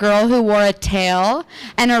Ave with a girl who wore a tail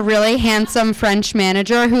and a really handsome French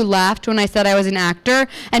manager who laughed when I said I was an actor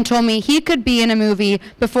and told me he could be in a movie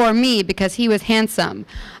before me because he was handsome.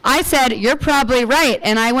 I said, "You're probably right,"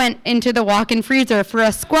 and I went into the walk-in freezer for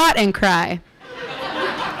a squat and cry.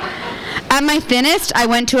 At my thinnest, I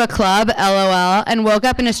went to a club, LOL, and woke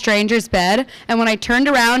up in a stranger's bed, and when I turned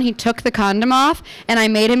around, he took the condom off, and I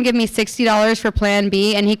made him give me $60 for Plan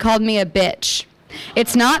B, and he called me a bitch.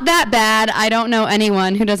 It's not that bad. I don't know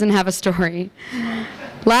anyone who doesn't have a story.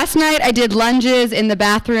 Last night, I did lunges in the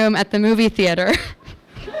bathroom at the movie theater.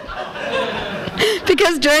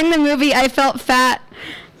 Because during the movie, I felt fat,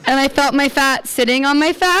 and I felt my fat sitting on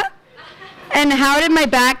my fat. And how did my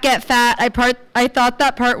back get fat? I thought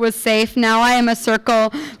that part was safe. Now I am a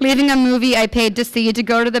circle, leaving a movie I paid to see to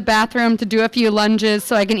go to the bathroom to do a few lunges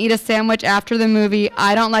so I can eat a sandwich after the movie.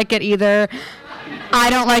 I don't like it either. I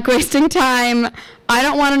don't like wasting time. I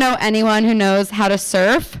don't want to know anyone who knows how to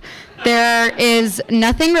surf. There is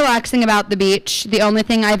nothing relaxing about the beach. The only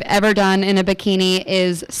thing I've ever done in a bikini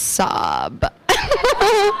is sob.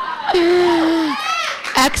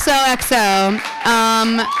 XOXO.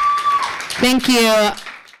 Thank you.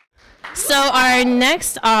 So our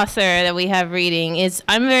next author that we have reading is,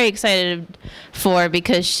 I'm very excited for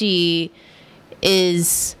because she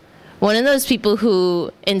is one of those people who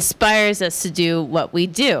inspires us to do what we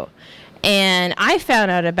do. And I found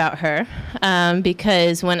out about her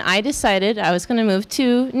because when I decided I was going to move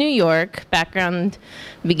to New York back around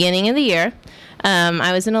the beginning of the year,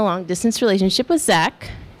 I was in a long-distance relationship with Zach,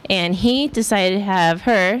 and he decided to have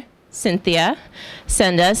her, Cynthia,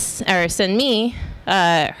 send me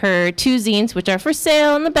her 2 zines, which are for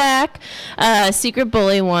sale in the back, Secret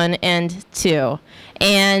Bully 1 and 2.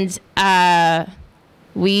 And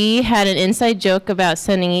we had an inside joke about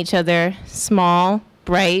sending each other small,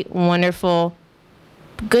 bright, wonderful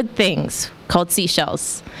good things called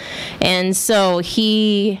seashells. And so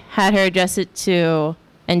he had her address it to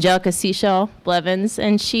Angelica Seashell Blevins,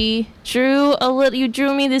 and she drew you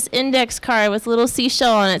drew me this index card with a little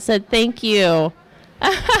seashell on it, said thank you.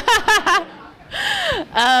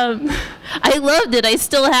 I loved it. I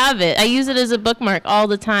still have it. I use it as a bookmark all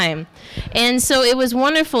the time. And so it was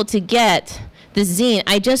wonderful to get the zine.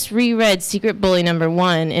 I just reread Secret Bully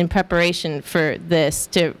 #1 in preparation for this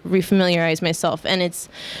to refamiliarize myself. And it's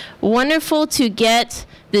wonderful to get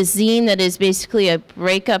the zine that is basically a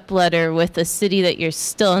breakup letter with a city that you're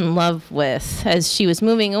still in love with, as she was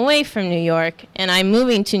moving away from New York and I'm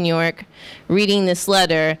moving to New York, reading this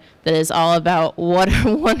letter that is all about what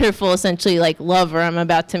a wonderful, essentially, like, lover I'm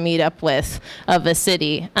about to meet up with of a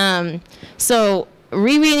city. So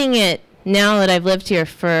rereading it now that I've lived here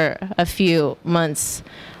for a few months,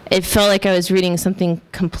 it felt like I was reading something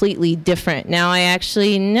completely different. Now I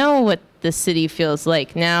actually know what the city feels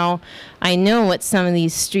like. Now I know what some of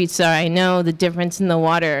these streets are. I know the difference in the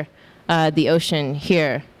water, the ocean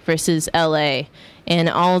here versus LA. And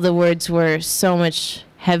all the words were so much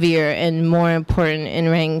heavier and more important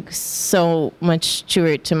and rang so much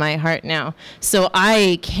truer to my heart now. So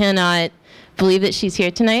I cannot believe that she's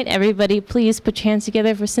here tonight. Everybody, please put your hands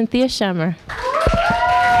together for Cynthia Schemmer.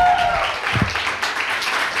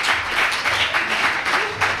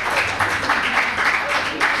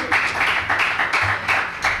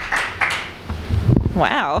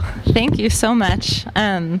 Wow, thank you so much.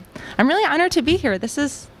 I'm really honored to be here.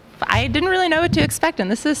 I didn't really know what to expect,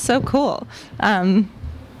 and this is so cool.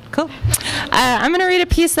 Cool. I'm going to read a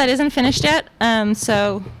piece that isn't finished yet,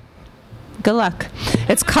 so good luck.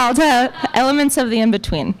 It's called Elements of the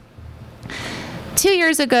In-Between. 2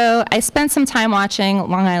 years ago, I spent some time watching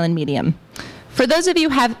Long Island Medium. For those of you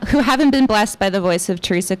who haven't been blessed by the voice of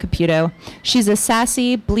Teresa Caputo, she's a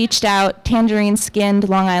sassy, bleached-out, tangerine-skinned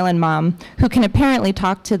Long Island mom who can apparently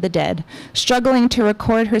talk to the dead, struggling to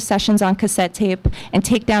record her sessions on cassette tape and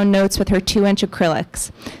take down notes with her 2-inch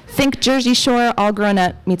acrylics. Think Jersey Shore all grown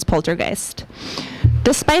up meets Poltergeist.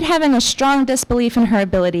 Despite having a strong disbelief in her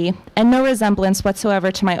ability and no resemblance whatsoever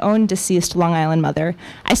to my own deceased Long Island mother,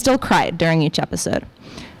 I still cried during each episode.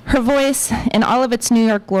 Her voice, in all of its New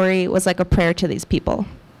York glory, was like a prayer to these people.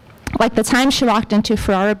 Like the time she walked into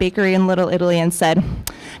Ferrara Bakery in Little Italy and said,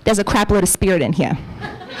 "There's a crap load of spirit in here."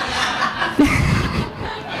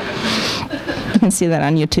 You can see that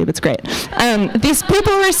on YouTube, it's great. These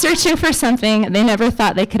people were searching for something they never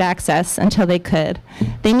thought they could access until they could.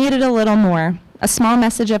 They needed a little more, a small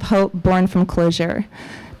message of hope born from closure.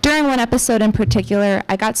 During one episode in particular,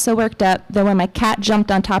 I got so worked up that when my cat jumped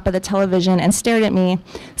on top of the television and stared at me,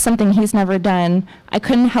 something he's never done, I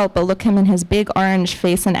couldn't help but look him in his big orange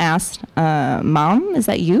face and asked, "Mom, is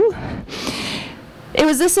that you?" It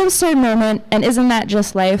was this absurd moment, and isn't that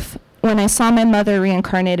just life, when I saw my mother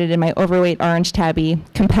reincarnated in my overweight orange tabby,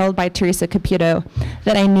 compelled by Teresa Caputo,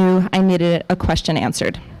 that I knew I needed a question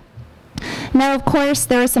answered. Now, of course,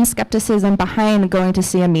 there was some skepticism behind going to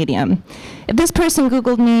see a medium. If this person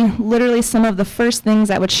Googled me, literally some of the first things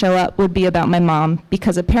that would show up would be about my mom,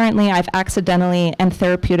 because apparently I've accidentally and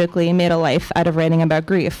therapeutically made a life out of writing about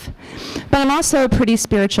grief. But I'm also a pretty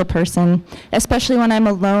spiritual person, especially when I'm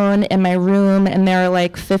alone in my room and there are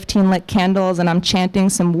like 15 lit candles and I'm chanting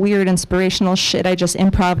some weird inspirational shit I just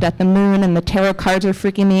improv'd at the moon and the tarot cards are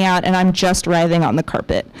freaking me out and I'm just writhing on the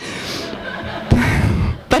carpet.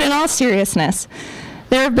 But in all seriousness,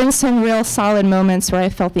 there have been some real solid moments where I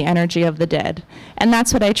felt the energy of the dead. And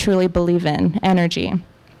that's what I truly believe in, energy.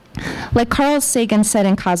 Like Carl Sagan said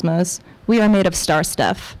in Cosmos, we are made of star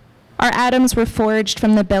stuff. Our atoms were forged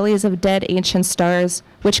from the bellies of dead ancient stars,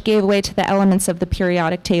 which gave way to the elements of the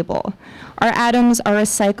periodic table. Our atoms are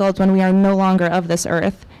recycled when we are no longer of this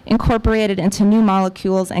earth, incorporated into new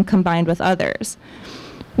molecules and combined with others.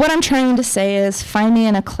 What I'm trying to say is, find me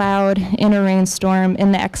in a cloud, in a rainstorm,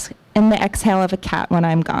 in the exhale of a cat when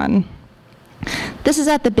I'm gone. This is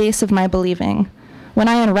at the base of my believing, when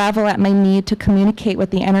I unravel at my need to communicate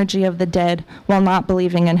with the energy of the dead while not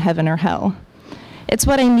believing in heaven or hell. It's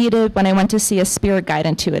what I needed when I went to see a spirit guide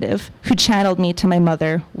intuitive, who channeled me to my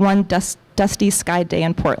mother one dusty sky day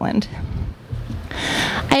in Portland.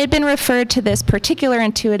 I had been referred to this particular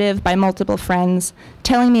intuitive by multiple friends,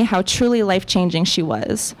 telling me how truly life-changing she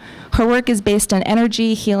was. Her work is based in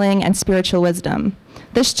energy, healing, and spiritual wisdom.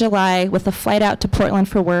 This July, with a flight out to Portland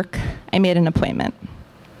for work, I made an appointment.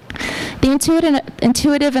 The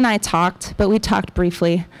intuitive and I talked, but we talked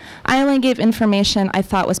briefly. I only gave information I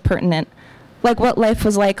thought was pertinent, like what life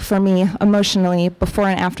was like for me emotionally before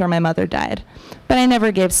and after my mother died, but I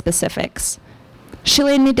never gave specifics. She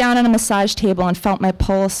laid me down on a massage table and felt my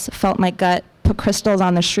pulse, felt my gut, put crystals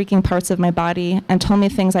on the shrieking parts of my body and told me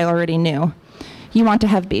things I already knew. You want to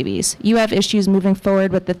have babies. You have issues moving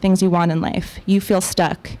forward with the things you want in life. You feel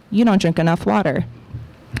stuck. You don't drink enough water.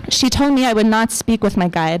 She told me I would not speak with my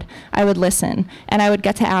guide. I would listen, and I would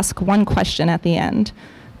get to ask one question at the end.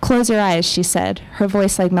 Close your eyes, she said, her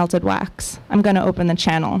voice like melted wax. I'm going to open the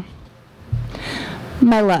channel.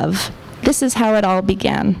 My love, this is how it all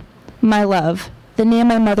began. My love, the name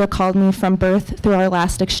my mother called me from birth through our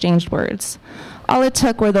last exchanged words. All it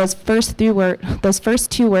took were those first two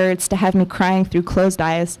words to have me crying through closed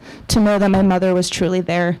eyes, to know that my mother was truly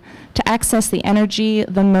there, to access the energy,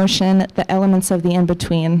 the motion, the elements of the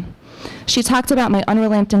in-between. She talked about my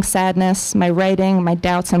unrelenting sadness, my writing, my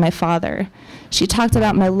doubts, and my father. She talked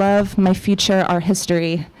about my love, my future, our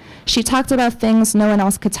history. She talked about things no one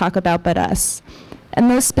else could talk about but us.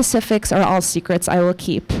 And those specifics are all secrets I will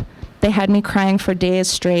keep. They had me crying for days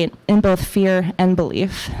straight in both fear and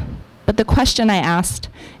belief. But the question I asked,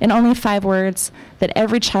 in only 5 words, that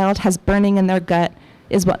every child has burning in their gut,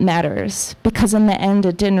 is what matters, because in the end,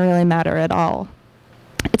 it didn't really matter at all.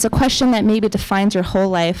 It's a question that maybe defines your whole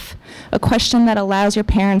life, a question that allows your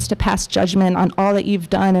parents to pass judgment on all that you've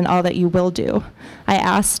done and all that you will do. I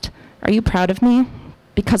asked, are you proud of me?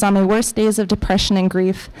 Because on my worst days of depression and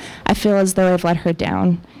grief, I feel as though I've let her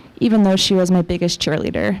down, even though she was my biggest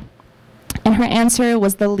cheerleader. And her answer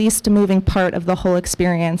was the least moving part of the whole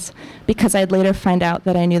experience, because I'd later find out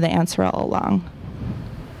that I knew the answer all along.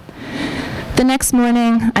 The next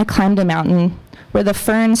morning, I climbed a mountain where the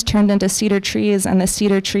ferns turned into cedar trees and the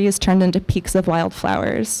cedar trees turned into peaks of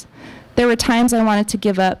wildflowers. There were times I wanted to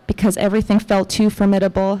give up because everything felt too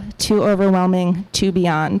formidable, too overwhelming, too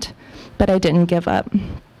beyond, but I didn't give up.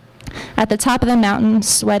 At the top of the mountain,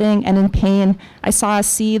 sweating and in pain, I saw a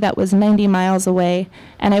sea that was 90 miles away,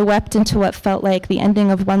 and I wept into what felt like the ending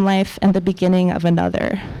of one life and the beginning of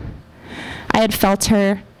another. I had felt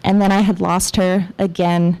her, and then I had lost her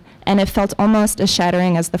again, and it felt almost as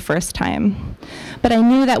shattering as the first time. But I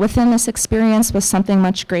knew that within this experience was something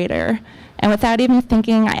much greater, and without even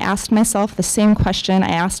thinking, I asked myself the same question I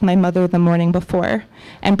asked my mother the morning before,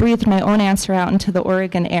 and breathed my own answer out into the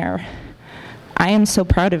Oregon air. I am so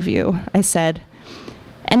proud of you, I said.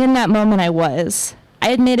 And in that moment, I was. I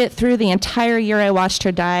had made it through the entire year I watched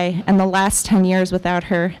her die and the last 10 years without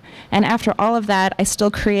her. And after all of that, I still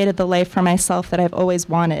created the life for myself that I've always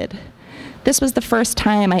wanted. This was the first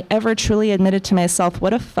time I ever truly admitted to myself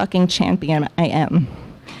what a fucking champion I am.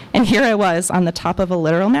 And here I was on the top of a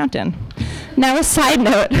literal mountain. Now, a side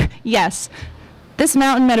note, yes. This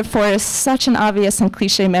mountain metaphor is such an obvious and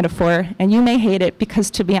cliche metaphor, and you may hate it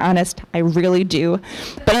because, to be honest, I really do.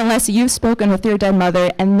 But unless you've spoken with your dead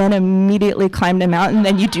mother and then immediately climbed a mountain,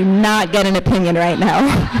 then you do not get an opinion right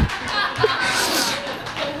now.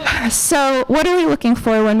 So what are we looking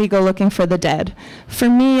for when we go looking for the dead? For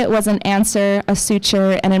me, it was an answer, a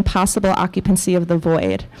suture, an impossible occupancy of the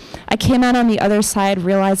void. I came out on the other side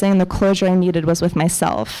realizing the closure I needed was with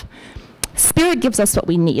myself. Spirit gives us what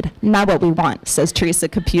we need, not what we want, says Teresa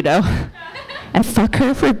Caputo. And fuck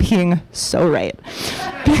her for being so right.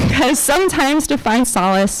 Because sometimes to find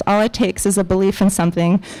solace, all it takes is a belief in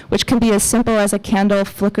something, which can be as simple as a candle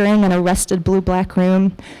flickering in a rusted blue-black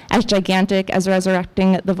room, as gigantic as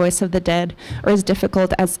resurrecting the voice of the dead, or as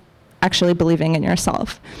difficult as actually believing in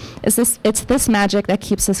yourself. It's this magic that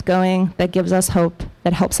keeps us going, that gives us hope,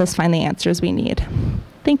 that helps us find the answers we need.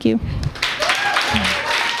 Thank you.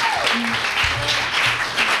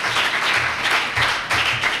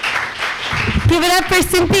 Give it up for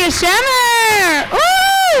Cynthia Schemmer!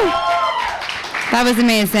 Woo! That was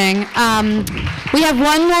amazing. We have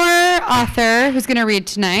one more author who's going to read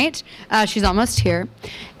tonight. She's almost here.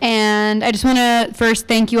 And I just want to first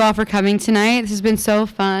thank you all for coming tonight. This has been so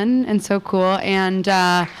fun and so cool. And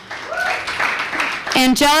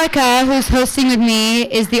Angelica, who's hosting with me,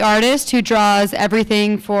 is the artist who draws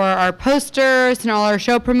everything for our posters and all our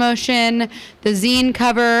show promotion, the zine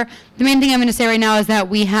cover. The main thing I'm going to say right now is that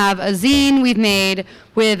we have a zine we've made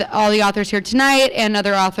with all the authors here tonight and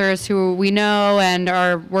other authors who we know and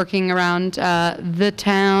are working around the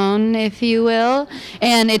town, if you will.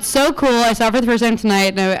 And it's so cool. I saw it for the first time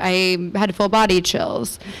tonight, and I had full body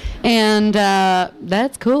chills. And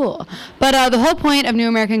that's cool. But the whole point of New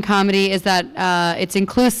American Comedy is that it's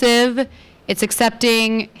inclusive, it's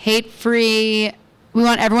accepting, hate-free. We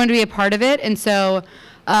want everyone to be a part of it. And so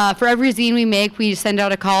for every zine we make, we send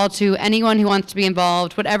out a call to anyone who wants to be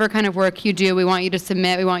involved. Whatever kind of work you do, we want you to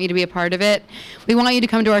submit. We want you to be a part of it. We want you to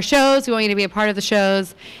come to our shows. We want you to be a part of the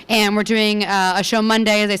shows. And we're doing a show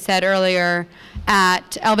Monday, as I said earlier,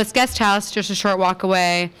 at Elvis Guest House, just a short walk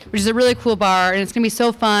away, which is a really cool bar. And it's going to be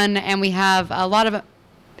so fun. And we have a lot of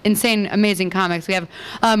insane, amazing comics. We have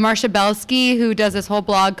Marsha Belsky, who does this whole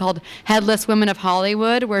blog called Headless Women of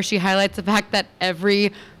Hollywood, where she highlights the fact that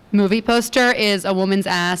every movie poster is a woman's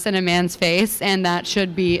ass and a man's face, and that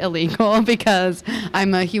should be illegal because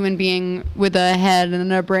I'm a human being with a head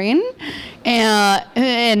and a brain,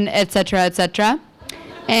 and et cetera, et cetera.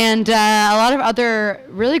 And a lot of other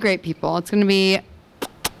really great people. It's going to be...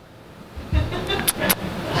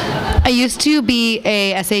 I used to be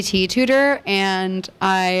a SAT tutor, and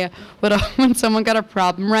I would, when someone got a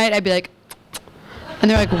problem right, I'd be like, and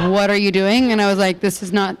they're like, what are you doing? And I was like, this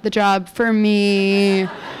is not the job for me.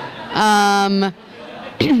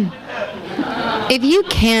 If you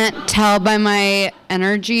can't tell by my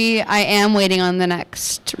energy, I am waiting on the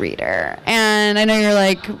next reader. And I know you're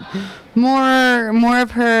like, more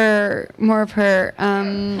of her.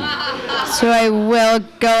 So I will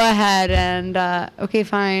go ahead and, okay,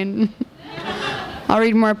 fine. I'll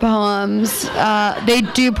read more poems. They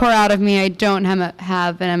do pour out of me. I don't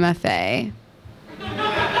have an MFA.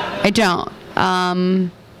 I don't.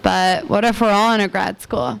 But what if we're all in a grad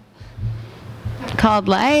school called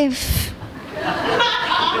life?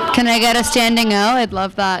 Can I get a standing O? I'd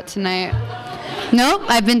love that tonight. Nope,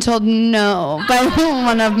 I've been told no by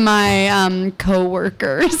one of my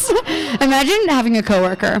co-workers. Imagine having a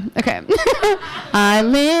co-worker. Okay. I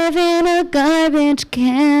live in a garbage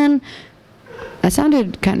can. That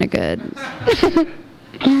sounded kind of good.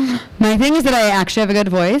 My thing is that I actually have a good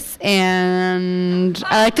voice, and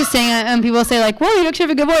I like to sing, and people say like, whoa, you actually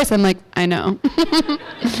have a good voice. I'm like, I know.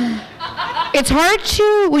 It's hard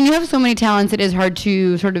to, when you have so many talents, it is hard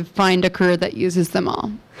to sort of find a career that uses them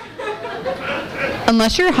all.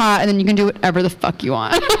 Unless you're hot, and then you can do whatever the fuck you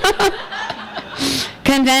want.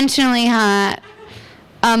 Conventionally hot.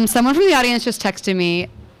 Someone from the audience just texted me,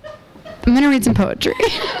 I'm gonna read some poetry.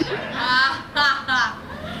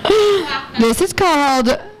 This is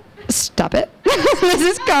called, stop it. This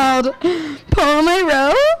is called Poem I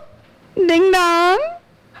Wrote, Ding Dong.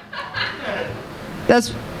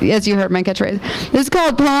 That's, as you heard my catchphrase. This is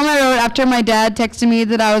called Poem I Wrote After My Dad Texted Me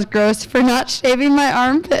That I Was Gross for Not Shaving My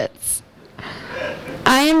Armpits.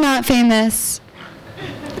 I am not famous.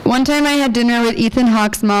 One time I had dinner with Ethan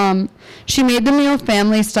Hawke's mom. She made the meal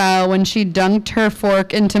family style when she dunked her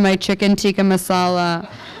fork into my chicken tikka masala.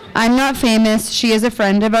 I'm not famous. She is a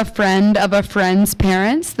friend of a friend of a friend's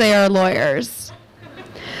parents. They are lawyers.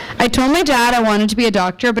 I told my dad I wanted to be a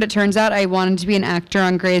doctor, but it turns out I wanted to be an actor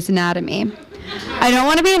on Grey's Anatomy. I don't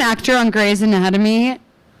want to be an actor on Grey's Anatomy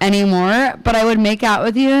anymore, but I would make out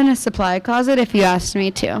with you in a supply closet if you asked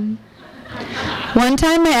me to. One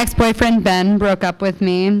time my ex-boyfriend Ben broke up with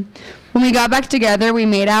me. When we got back together, we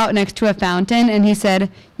made out next to a fountain, and he said,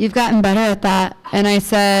 "You've gotten better at that." And I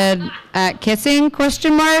said, "At kissing, ?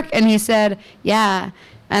 And he said, "Yeah."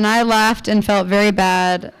 And I laughed and felt very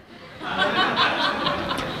bad.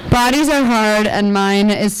 Bodies are hard, and mine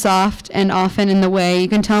is soft and often in the way. You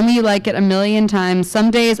can tell me you like it 1,000,000 times.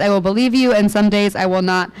 Some days I will believe you, and some days I will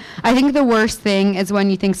not. I think the worst thing is when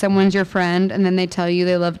you think someone's your friend, and then they tell you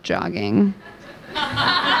they love jogging.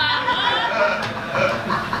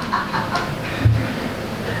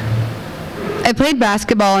 I played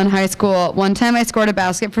basketball in high school. One time I scored a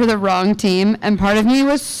basket for the wrong team, and part of me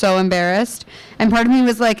was so embarrassed. And part of me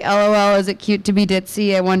was like, LOL, is it cute to be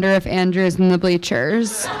ditzy? I wonder if Andrew is in the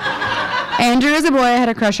bleachers. Andrew is a boy I had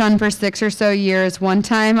a crush on for 6 or so years. One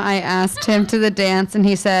time I asked him to the dance, and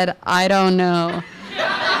he said, I don't know.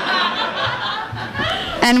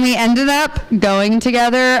 And we ended up going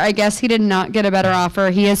together. I guess he did not get a better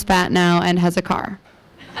offer. He is fat now and has a car.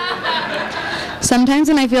 Sometimes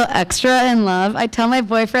when I feel extra in love, I tell my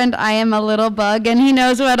boyfriend I am a little bug, and he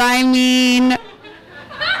knows what I mean.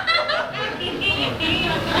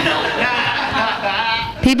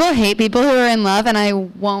 People hate people who are in love, and I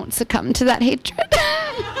won't succumb to that hatred.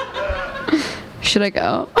 Should I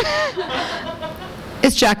go?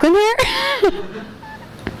 Is Jacqueline here?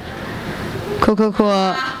 Cool.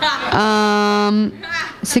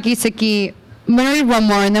 Sicky. I'm going to read one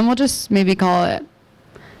more, and then we'll just maybe call it.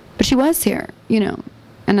 But she was here, you know,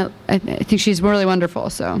 and I think she's really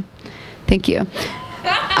wonderful, so thank you.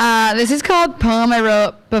 This is called Poem I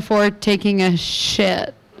Wrote Before Taking a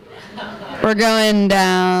Shit. We're going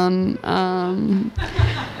down.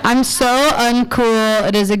 I'm so uncool,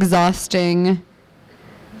 it is exhausting.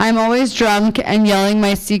 I'm always drunk and yelling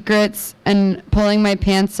my secrets and pulling my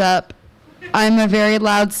pants up. I'm a very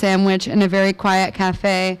loud sandwich in a very quiet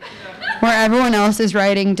cafe where everyone else is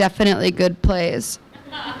writing definitely good plays.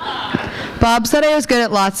 Bob said I was good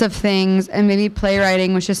at lots of things, and maybe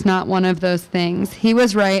playwriting was just not one of those things. He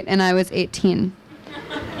was right, and I was 18.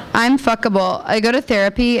 I'm fuckable. I go to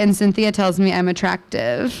therapy and Cynthia tells me I'm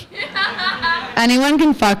attractive. Anyone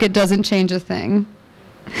can fuck, it doesn't change a thing.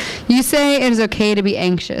 You say it is okay to be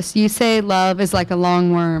anxious. You say love is like a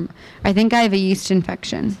long worm. I think I have a yeast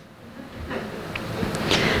infection.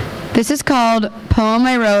 This is called Poem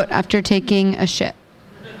I Wrote After Taking a Shit.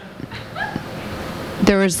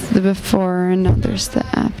 There was the before and now there's the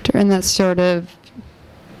after, and that's sort of,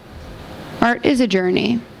 art is a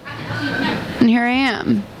journey. And here I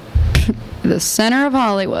am, the center of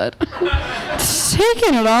Hollywood,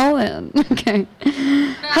 taking it all in. Okay.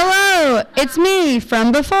 Hello, it's me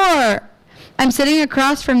from before. I'm sitting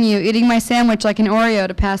across from you, eating my sandwich like an Oreo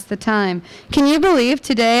to pass the time. Can you believe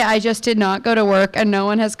today I just did not go to work and no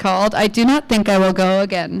one has called? I do not think I will go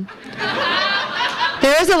again.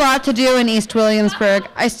 There is a lot to do in East Williamsburg.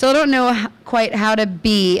 I still don't know quite how to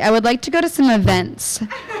be. I would like to go to some events.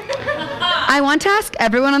 I want to ask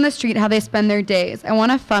everyone on the street how they spend their days. I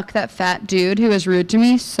want to fuck that fat dude who was rude to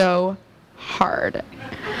me so hard.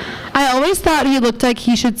 I always thought he looked like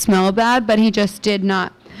he should smell bad, but he just did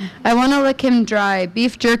not. I want to lick him dry.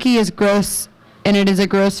 Beef jerky is gross, and it is a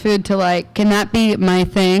gross food to like. Can that be my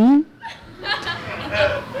thing?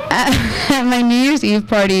 At my New Year's Eve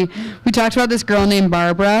party, we talked about this girl named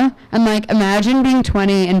Barbara, and like, imagine being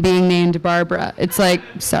 20 and being named Barbara. It's like,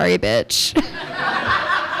 sorry, bitch.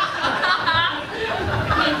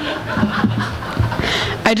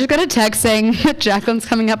 I just got a text saying that Jacqueline's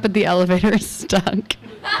coming up, but the elevator is stuck.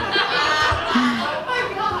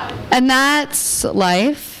 And that's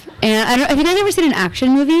life. And have you guys ever seen an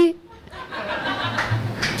action movie?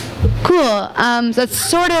 Cool. So that's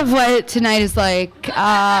sort of what tonight is like.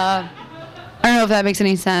 I don't know if that makes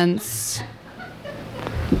any sense.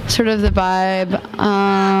 Sort of the vibe.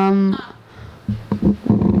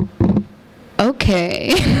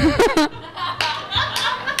 Okay.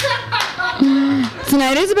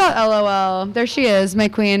 Tonight is about LOL. There she is, my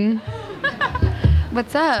queen.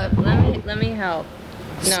 What's up? Let me help.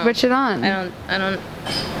 No, switch it on. I don't.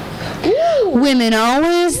 Women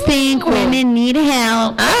always think women need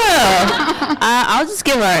help. Oh, I'll just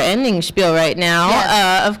give our ending spiel right now.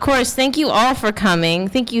 Yes. Of course, thank you all for coming.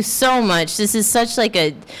 Thank you so much. This is such like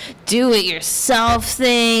a do-it-yourself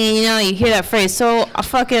thing. You know, you hear that phrase so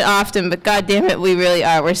fucking often, but God damn it, we really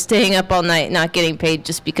are. We're staying up all night, not getting paid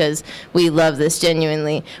just because we love this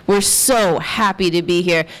genuinely. We're so happy to be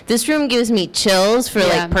here. This room gives me chills for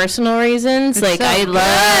like personal reasons. It's like so I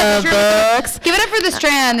love books. Give it up for the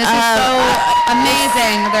Strand. This is so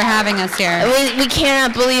amazing that they're having us here. We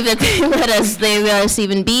cannot believe that they let us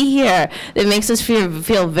even be here. It makes us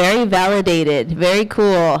feel very validated, very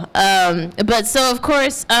cool. But so of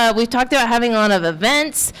course we've talked about having a lot of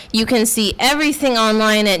events. You can see everything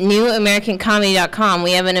online at newamericancomedy.com.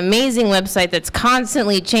 We have an amazing website that's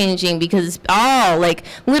constantly changing because it's all like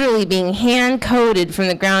literally being hand coded from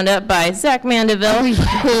the ground up by Zach Mandeville,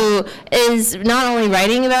 who is not only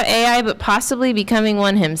writing about AI but possibly becoming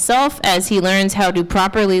one himself as he learns how to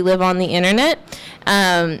properly live on the internet.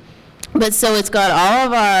 But so it's got all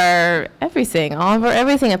of our everything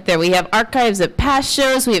up there. We have archives of past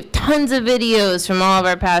shows. We have tons of videos from all of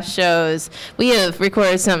our past shows. We have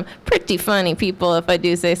recorded some pretty funny people, if I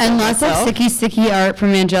do say so myself. And lots of sticky art from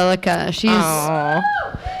Angelica. She's... Aww.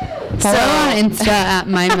 Follow on Insta at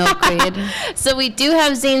MyMilkweed. So we do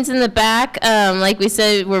have zines in the back. Like we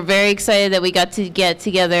said, we're very excited that we got to get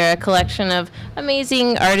together a collection of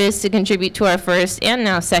amazing artists to contribute to our first and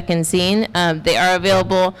now second zine. They are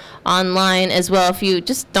available online as well if you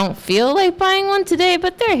just don't feel like buying one today,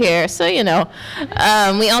 but they're here, so you know.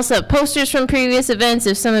 We also have posters from previous events.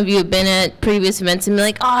 If some of you have been at previous events and be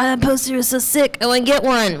like, oh, that poster is so sick, I want to get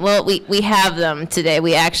one. Well, we have them today.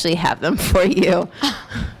 We actually have them for you.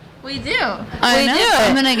 We do. I know.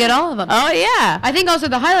 I'm going to get all of them. Oh, yeah. I think also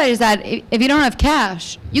the highlight is that if you don't have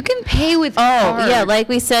cash, you can pay with card. Yeah, like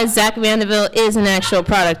we said, Zach Mandeville is an actual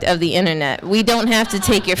product of the internet. We don't have to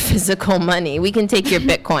take your physical money. We can take your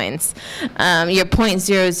bitcoins, your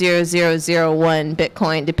 0.00001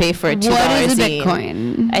 bitcoin to pay for a $2 zine. What is a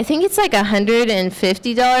bitcoin? I think it's like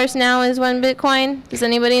 $150 now is one bitcoin. Does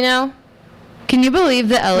anybody know? Can you believe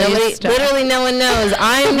the Elliot stuff? Literally no one knows.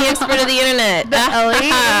 I'm the expert of the internet. The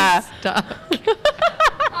Elliot stuff.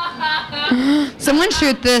 Someone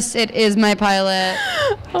shoot this. It is my pilot.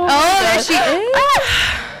 Oh there she is.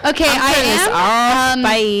 Okay, I am.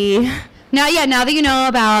 Bye. Now that you know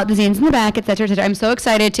about the zines in the back, etc., etc., I'm so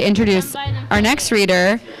excited to introduce our next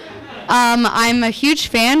reader. I'm a huge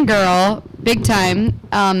fangirl, big time.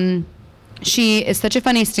 She is such a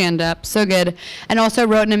funny stand-up, so good, and also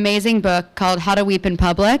wrote an amazing book called How to Weep in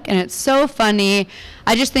Public, and it's so funny.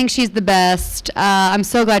 I just think she's the best. I'm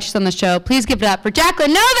so glad she's on the show. Please give it up for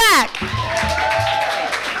Jacqueline Novak!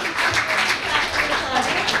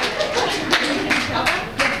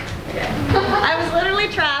 I was literally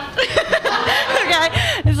trapped. Okay,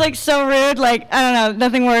 it's like so rude. Like, I don't know,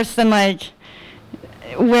 nothing worse than like,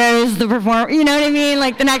 where is the performer? You know what I mean?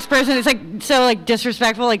 Like the next person, it's like so like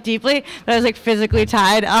disrespectful, like deeply. But I was like physically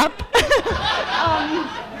tied up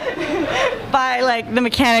by like the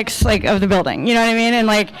mechanics like of the building. You know what I mean? And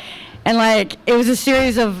like it was a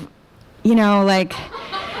series of, you know, like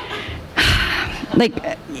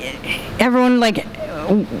everyone like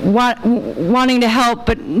wanting to help,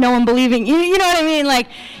 but no one believing. You know what I mean? Like,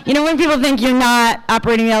 you know, when people think you're not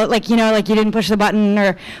operating, like, you know, like you didn't push the button,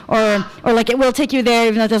 or like it will take you there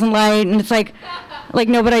even though it doesn't light, and it's like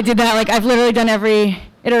no, but I did that. Like I've literally done every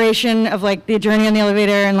iteration of like the journey on the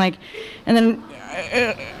elevator, and then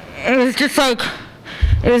it was just like,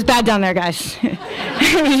 it was bad down there, guys.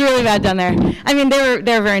 It was really bad down there. I mean, they were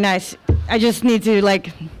very nice. I just need to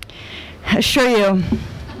like assure you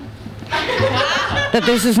that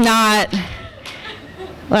this is not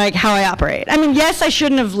like how I operate. I mean, yes, I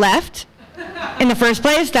shouldn't have left in the first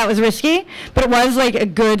place. That was risky, but it was like a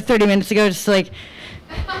good 30 minutes ago just to like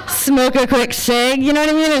smoke a quick cig, you know what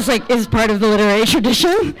I mean? It's like, is part of the literary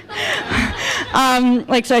tradition.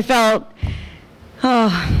 Like, so I felt,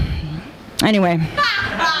 anyway,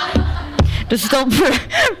 just still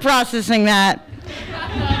processing that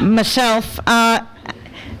myself.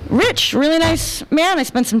 Rich, really nice man I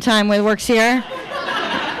spent some time with, works here.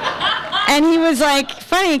 And he was like,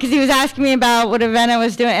 funny, because he was asking me about what event I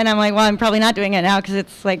was doing, and I'm like, well, I'm probably not doing it now because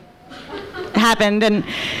it's like, happened,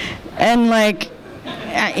 and like,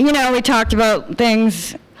 you know, we talked about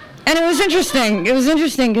things, and it was interesting. It was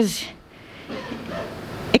interesting because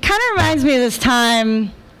it kind of reminds me of this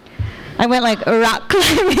time I went like rock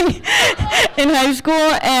climbing in high school,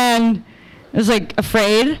 and I was like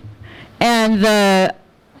afraid, and the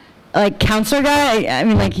like counselor guy, I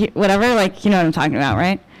mean like whatever, like you know what I'm talking about,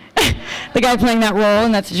 right? The guy playing that role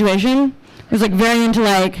in that situation was like very into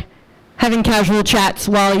like having casual chats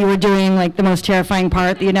while you were doing like the most terrifying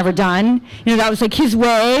part that you'd never done. You know, that was like his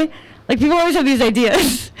way. Like people always have these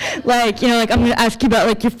ideas, like, you know, like I'm gonna ask you about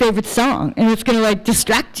like your favorite song, and it's gonna like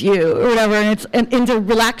distract you or whatever, and it's into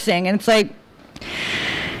relaxing, and it's like,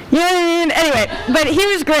 you know what I mean? Anyway, but he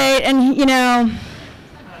was great, and you know.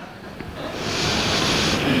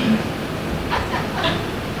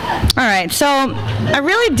 All right, so I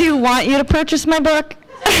really do want you to purchase my book.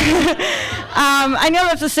 I know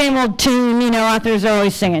that's the same old tune, you know, authors are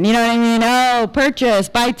always singing, you know what I mean? Oh, purchase,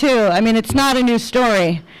 buy two. I mean, it's not a new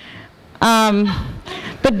story.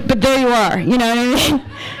 But there you are, you know what I mean?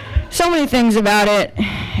 So many things about it.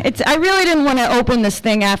 I really didn't want to open this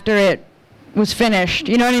thing after it was finished,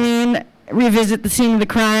 you know what I mean? Revisit the scene of the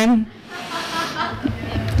crime.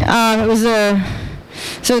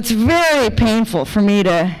 So it's very painful for me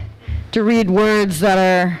to read words that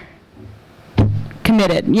are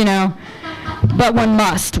committed, you know, but one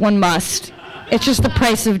must. It's just the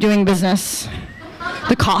price of doing business,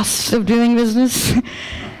 the cost of doing business.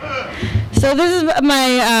 So this is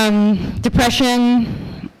my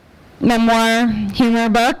depression memoir humor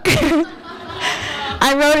book.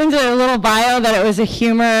 I wrote into a little bio that it was a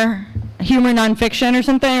humor nonfiction or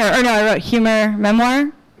something, or no, I wrote humor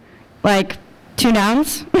memoir, like 2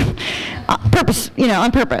 nouns. Purpose, you know,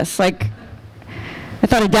 on purpose. Like, I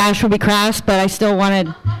thought a dash would be crass, but I still wanted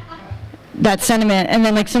that sentiment. And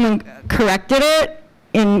then, like, someone corrected it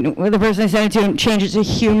with the person I sent it to and changed it to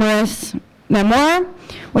humorous memoir,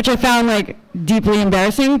 which I found, like, deeply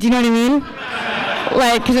embarrassing. Do you know what I mean?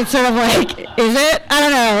 Like, because it's sort of like, is it? I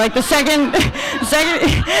don't know. Like, the second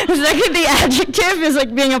the adjective is,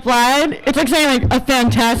 like, being applied, it's like saying, like, a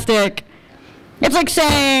fantastic, it's like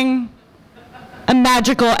saying a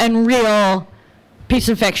magical and real piece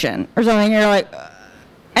of fiction or something. You're like,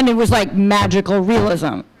 and it was like magical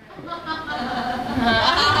realism.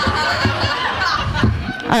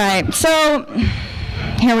 All right, so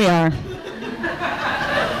here we are.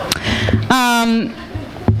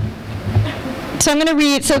 So I'm going to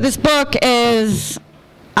read. So this book is.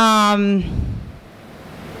 I'll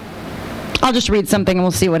just read something and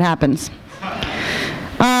we'll see what happens.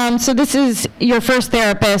 So this is your first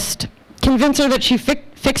therapist. Convince her that she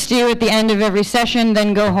fixed you at the end of every session,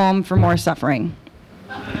 then go home for more suffering.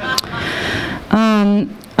 All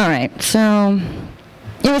right, so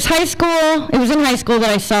It was high school. It was in high school that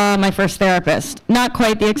I saw my first therapist. Not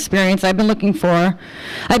quite the experience I've been hoping for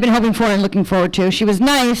and looking forward to. She was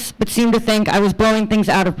nice, but seemed to think I was blowing things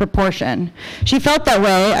out of proportion. She felt that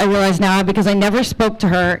way, I realize now, because I never spoke to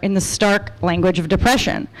her in the stark language of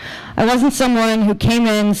depression. I wasn't someone who came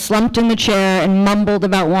in, slumped in the chair, and mumbled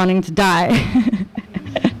about wanting to die.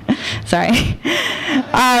 Sorry.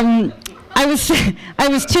 I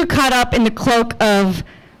was too caught up in the cloak of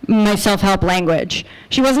my self-help language.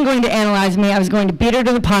 She wasn't going to analyze me. I was going to beat her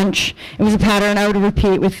to the punch. It was a pattern I would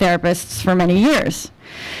repeat with therapists for many years.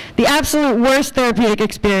 The absolute worst therapeutic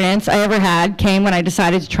experience I ever had came when I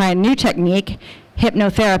decided to try a new technique,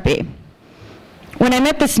 hypnotherapy. When I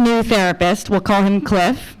met this new therapist, we'll call him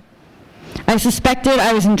Cliff, I suspected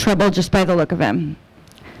I was in trouble just by the look of him.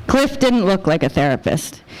 Cliff didn't look like a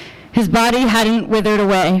therapist. His body hadn't withered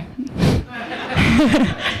away.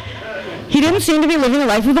 He didn't seem to be living a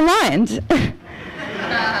life of the mind.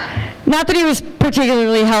 Not that he was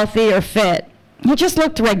particularly healthy or fit. He just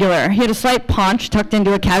looked regular. He had a slight paunch tucked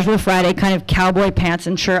into a casual Friday kind of cowboy pants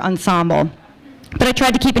and shirt ensemble. But I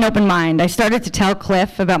tried to keep an open mind. I started to tell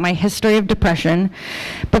Cliff about my history of depression,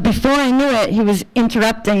 but before I knew it, he was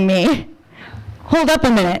interrupting me. "Hold up a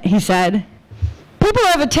minute," he said. "People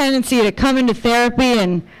have a tendency to come into therapy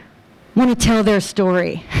and want to tell their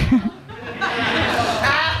story."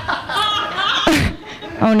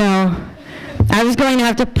 Oh no. I was going to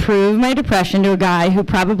have to prove my depression to a guy who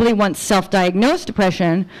probably once self-diagnosed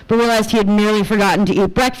depression, but realized he had merely forgotten to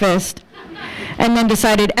eat breakfast, and then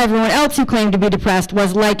decided everyone else who claimed to be depressed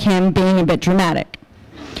was like him, being a bit dramatic.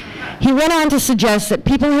 He went on to suggest that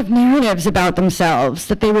people have narratives about themselves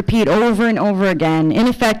that they repeat over and over again, in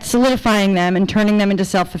effect solidifying them and turning them into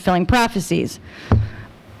self-fulfilling prophecies.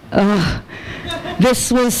 Ugh.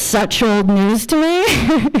 This was such old news to me.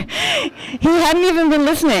 He hadn't even been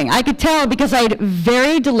listening. I could tell because I'd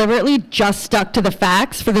very deliberately just stuck to the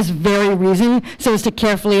facts for this very reason, so as to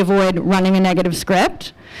carefully avoid running a negative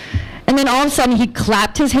script. And then all of a sudden he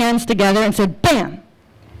clapped his hands together and said, "Bam!"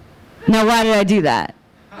 Now why did I do that?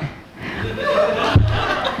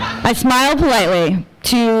 I smiled politely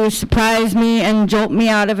to surprise me and jolt me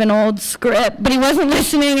out of an old script, but he wasn't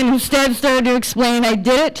listening and instead started to explain, "I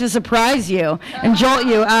did it to surprise you and jolt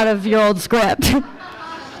you out of your old script."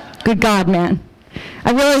 Good God, man.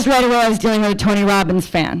 I realized right away I was dealing with a Tony Robbins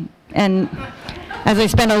fan, and as I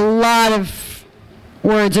spent a lot of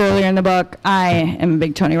words earlier in the book, I am a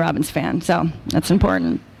big Tony Robbins fan, so that's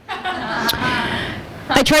important.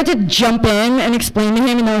 I tried to jump in and explain to him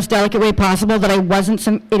in the most delicate way possible that I wasn't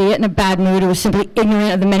some idiot in a bad mood who was simply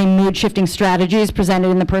ignorant of the many mood-shifting strategies presented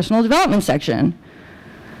in the personal development section.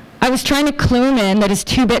 I was trying to clue him in that his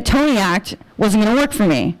 2-bit Tony act wasn't going to work for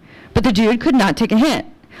me, but the dude could not take a hint.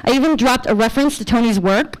 I even dropped a reference to Tony's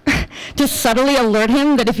work to subtly alert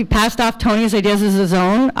him that if he passed off Tony's ideas as his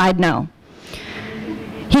own, I'd know.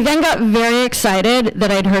 He then got very excited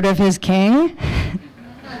that I'd heard of his king.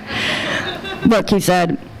 "Look," he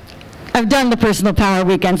said, "I've done the personal power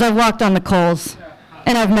weekends, I've walked on the coals,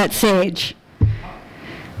 and I've met Sage.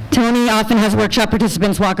 Tony often has workshop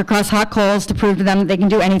participants walk across hot coals to prove to them that they can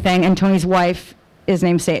do anything, and Tony's wife is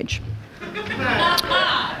named Sage."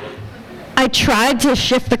 I tried to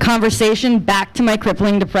shift the conversation back to my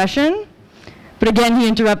crippling depression, but again he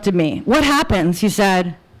interrupted me. "What happens," he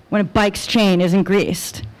said, "when a bike's chain isn't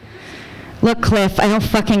greased?" "Look, Cliff, I don't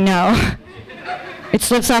fucking know. It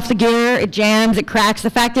slips off the gear, it jams, it cracks. The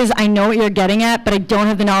fact is, I know what you're getting at, but I don't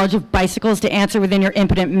have the knowledge of bicycles to answer within your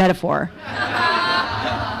impotent metaphor."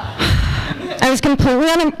 I was completely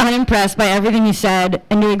unimpressed by everything he said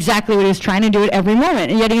and knew exactly what he was trying to do at every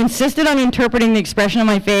moment, and yet he insisted on interpreting the expression on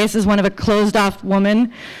my face as one of a closed-off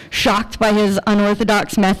woman shocked by his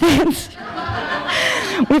unorthodox methods.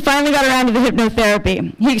 We finally got around to the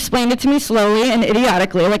hypnotherapy. He explained it to me slowly and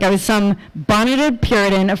idiotically, like I was some bonneted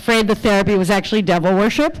Puritan afraid the therapy was actually devil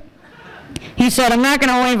worship. He said, "I'm not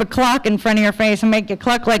going to wave a clock in front of your face and make you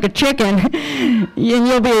cluck like a chicken, and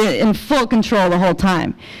you'll be in full control the whole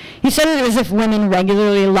time." He said it as if women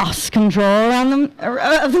regularly lost control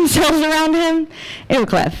of themselves around him. Ew,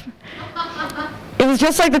 Cliff. It was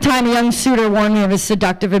just like the time a young suitor warned me of his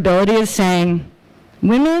seductive abilities, saying,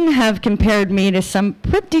 "Women have compared me to some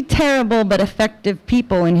pretty terrible but effective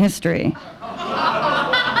people in history."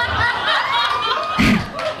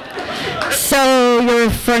 "So you're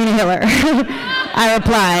referring to Hitler?" I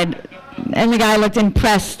replied, and the guy looked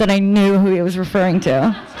impressed that I knew who he was referring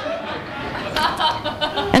to.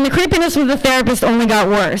 And the creepiness with the therapist only got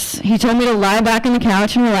worse. He told me to lie back on the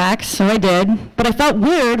couch and relax, so I did. But I felt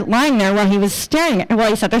weird lying there while he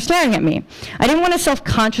sat there staring at me. I didn't want to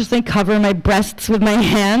self-consciously cover my breasts with my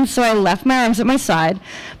hands, so I left my arms at my side.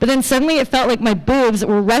 But then suddenly it felt like my boobs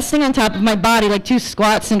were resting on top of my body like two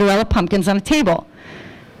squat Cinderella pumpkins on a table.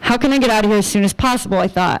 How can I get out of here as soon as possible, I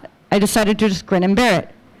thought. I decided to just grin and bear it.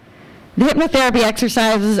 The hypnotherapy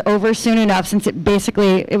exercise was over soon enough since it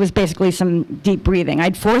was basically some deep breathing.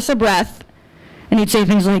 I'd force a breath, and he'd say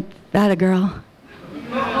things like, "That a girl?"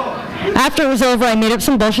 After it was over, I made up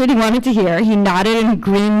some bullshit he wanted to hear. He nodded and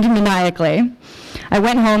grinned maniacally. I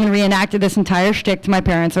went home and reenacted this entire shtick to my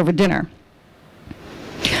parents over dinner.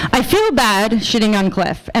 I feel bad shitting on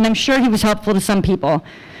Cliff, and I'm sure he was helpful to some people,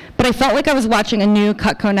 but I felt like I was watching a new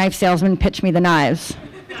Cutco knife salesman pitch me the knives.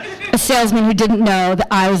 A salesman who didn't know that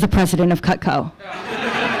I was the president of Cutco.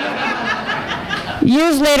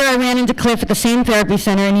 Years later, I ran into Cliff at the same therapy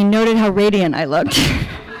center, and he noted how radiant I looked.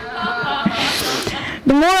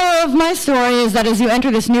 The moral of my story is that as you enter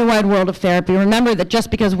this new wide world of therapy, remember that just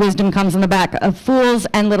because wisdom comes on the back of fools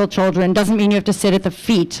and little children doesn't mean you have to sit at the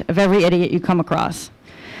feet of every idiot you come across.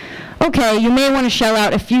 Okay, you may want to shell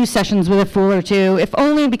out a few sessions with a fool or two, if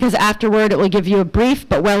only because afterward it will give you a brief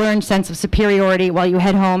but well-earned sense of superiority while you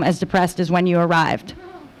head home as depressed as when you arrived.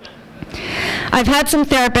 I've had some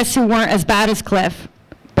therapists who weren't as bad as Cliff,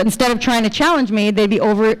 but instead of trying to challenge me, they'd be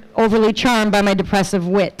overly charmed by my depressive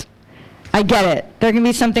wit. I get it. There can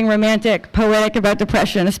be something romantic, poetic about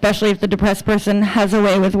depression, especially if the depressed person has a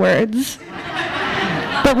way with words.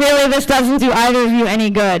 But really, this doesn't do either of you any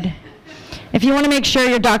good. If you want to make sure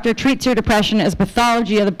your doctor treats your depression as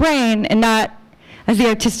pathology of the brain and not as the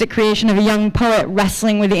artistic creation of a young poet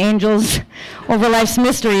wrestling with the angels over life's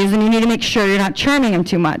mysteries, then you need to make sure you're not charming him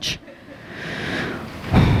too much.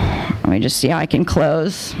 Let me just see how I can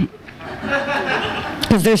close,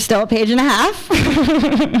 because there's still a page and a half.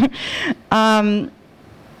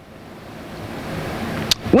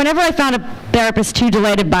 Whenever I found a therapist too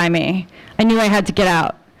delighted by me, I knew I had to get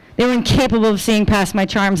out. They were incapable of seeing past my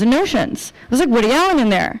charms and notions. It was like Woody Allen in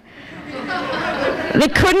there. They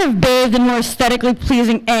couldn't have bathed in more aesthetically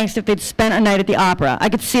pleasing angst if they'd spent a night at the opera. I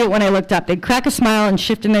could see it when I looked up. They'd crack a smile and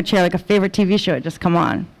shift in their chair like a favorite TV show had just come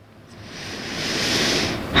on.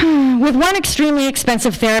 With one extremely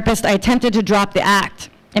expensive therapist, I attempted to drop the act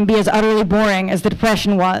and be as utterly boring as the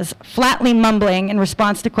depression was, flatly mumbling in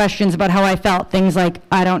response to questions about how I felt, things like,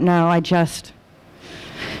 "I don't know, I just..."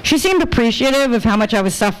 She seemed appreciative of how much I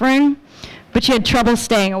was suffering, but she had trouble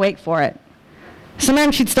staying awake for it.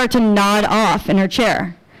 Sometimes she'd start to nod off in her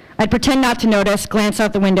chair. I'd pretend not to notice, glance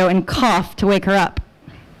out the window, and cough to wake her up.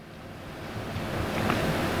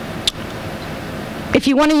 If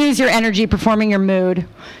you want to use your energy performing your mood,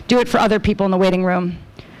 do it for other people in the waiting room.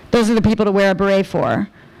 Those are the people to wear a beret for.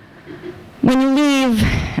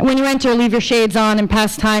 When you enter, leave your shades on and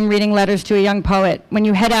pass time reading letters to a young poet. When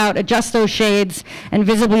you head out, adjust those shades and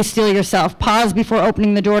visibly steel yourself. Pause before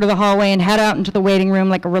opening the door to the hallway and head out into the waiting room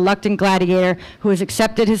like a reluctant gladiator who has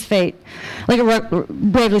accepted his fate. Like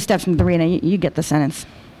bravely steps into the arena. You get the sentence.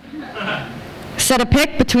 Set a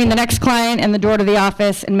pick between the next client and the door to the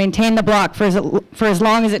office and maintain the block for as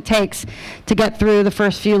long as it takes to get through the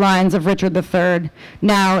first few lines of Richard III.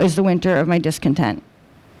 Now is the winter of my discontent.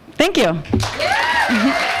 Thank you.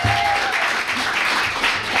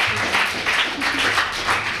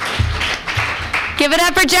 Give it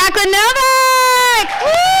up for Jacqueline Novak!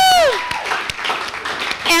 Woo!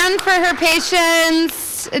 And for her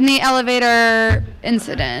patience in the elevator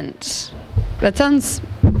incident. That's,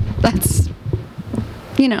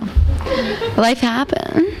 life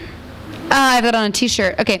happened. I have that on a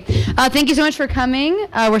t-shirt. Okay. Thank you so much for coming.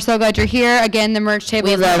 We're so glad you're here. Again, the merch table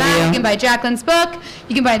is back. You can buy Jacqueline's book.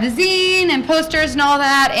 You can buy the zine and posters and all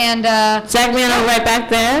that. And Zachman right back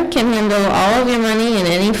there can handle all of your money in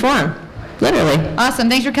any form. Literally. Awesome.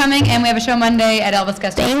 Thanks for coming. And we have a show Monday at Elvis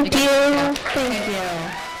Costello. Thank you. Thank you.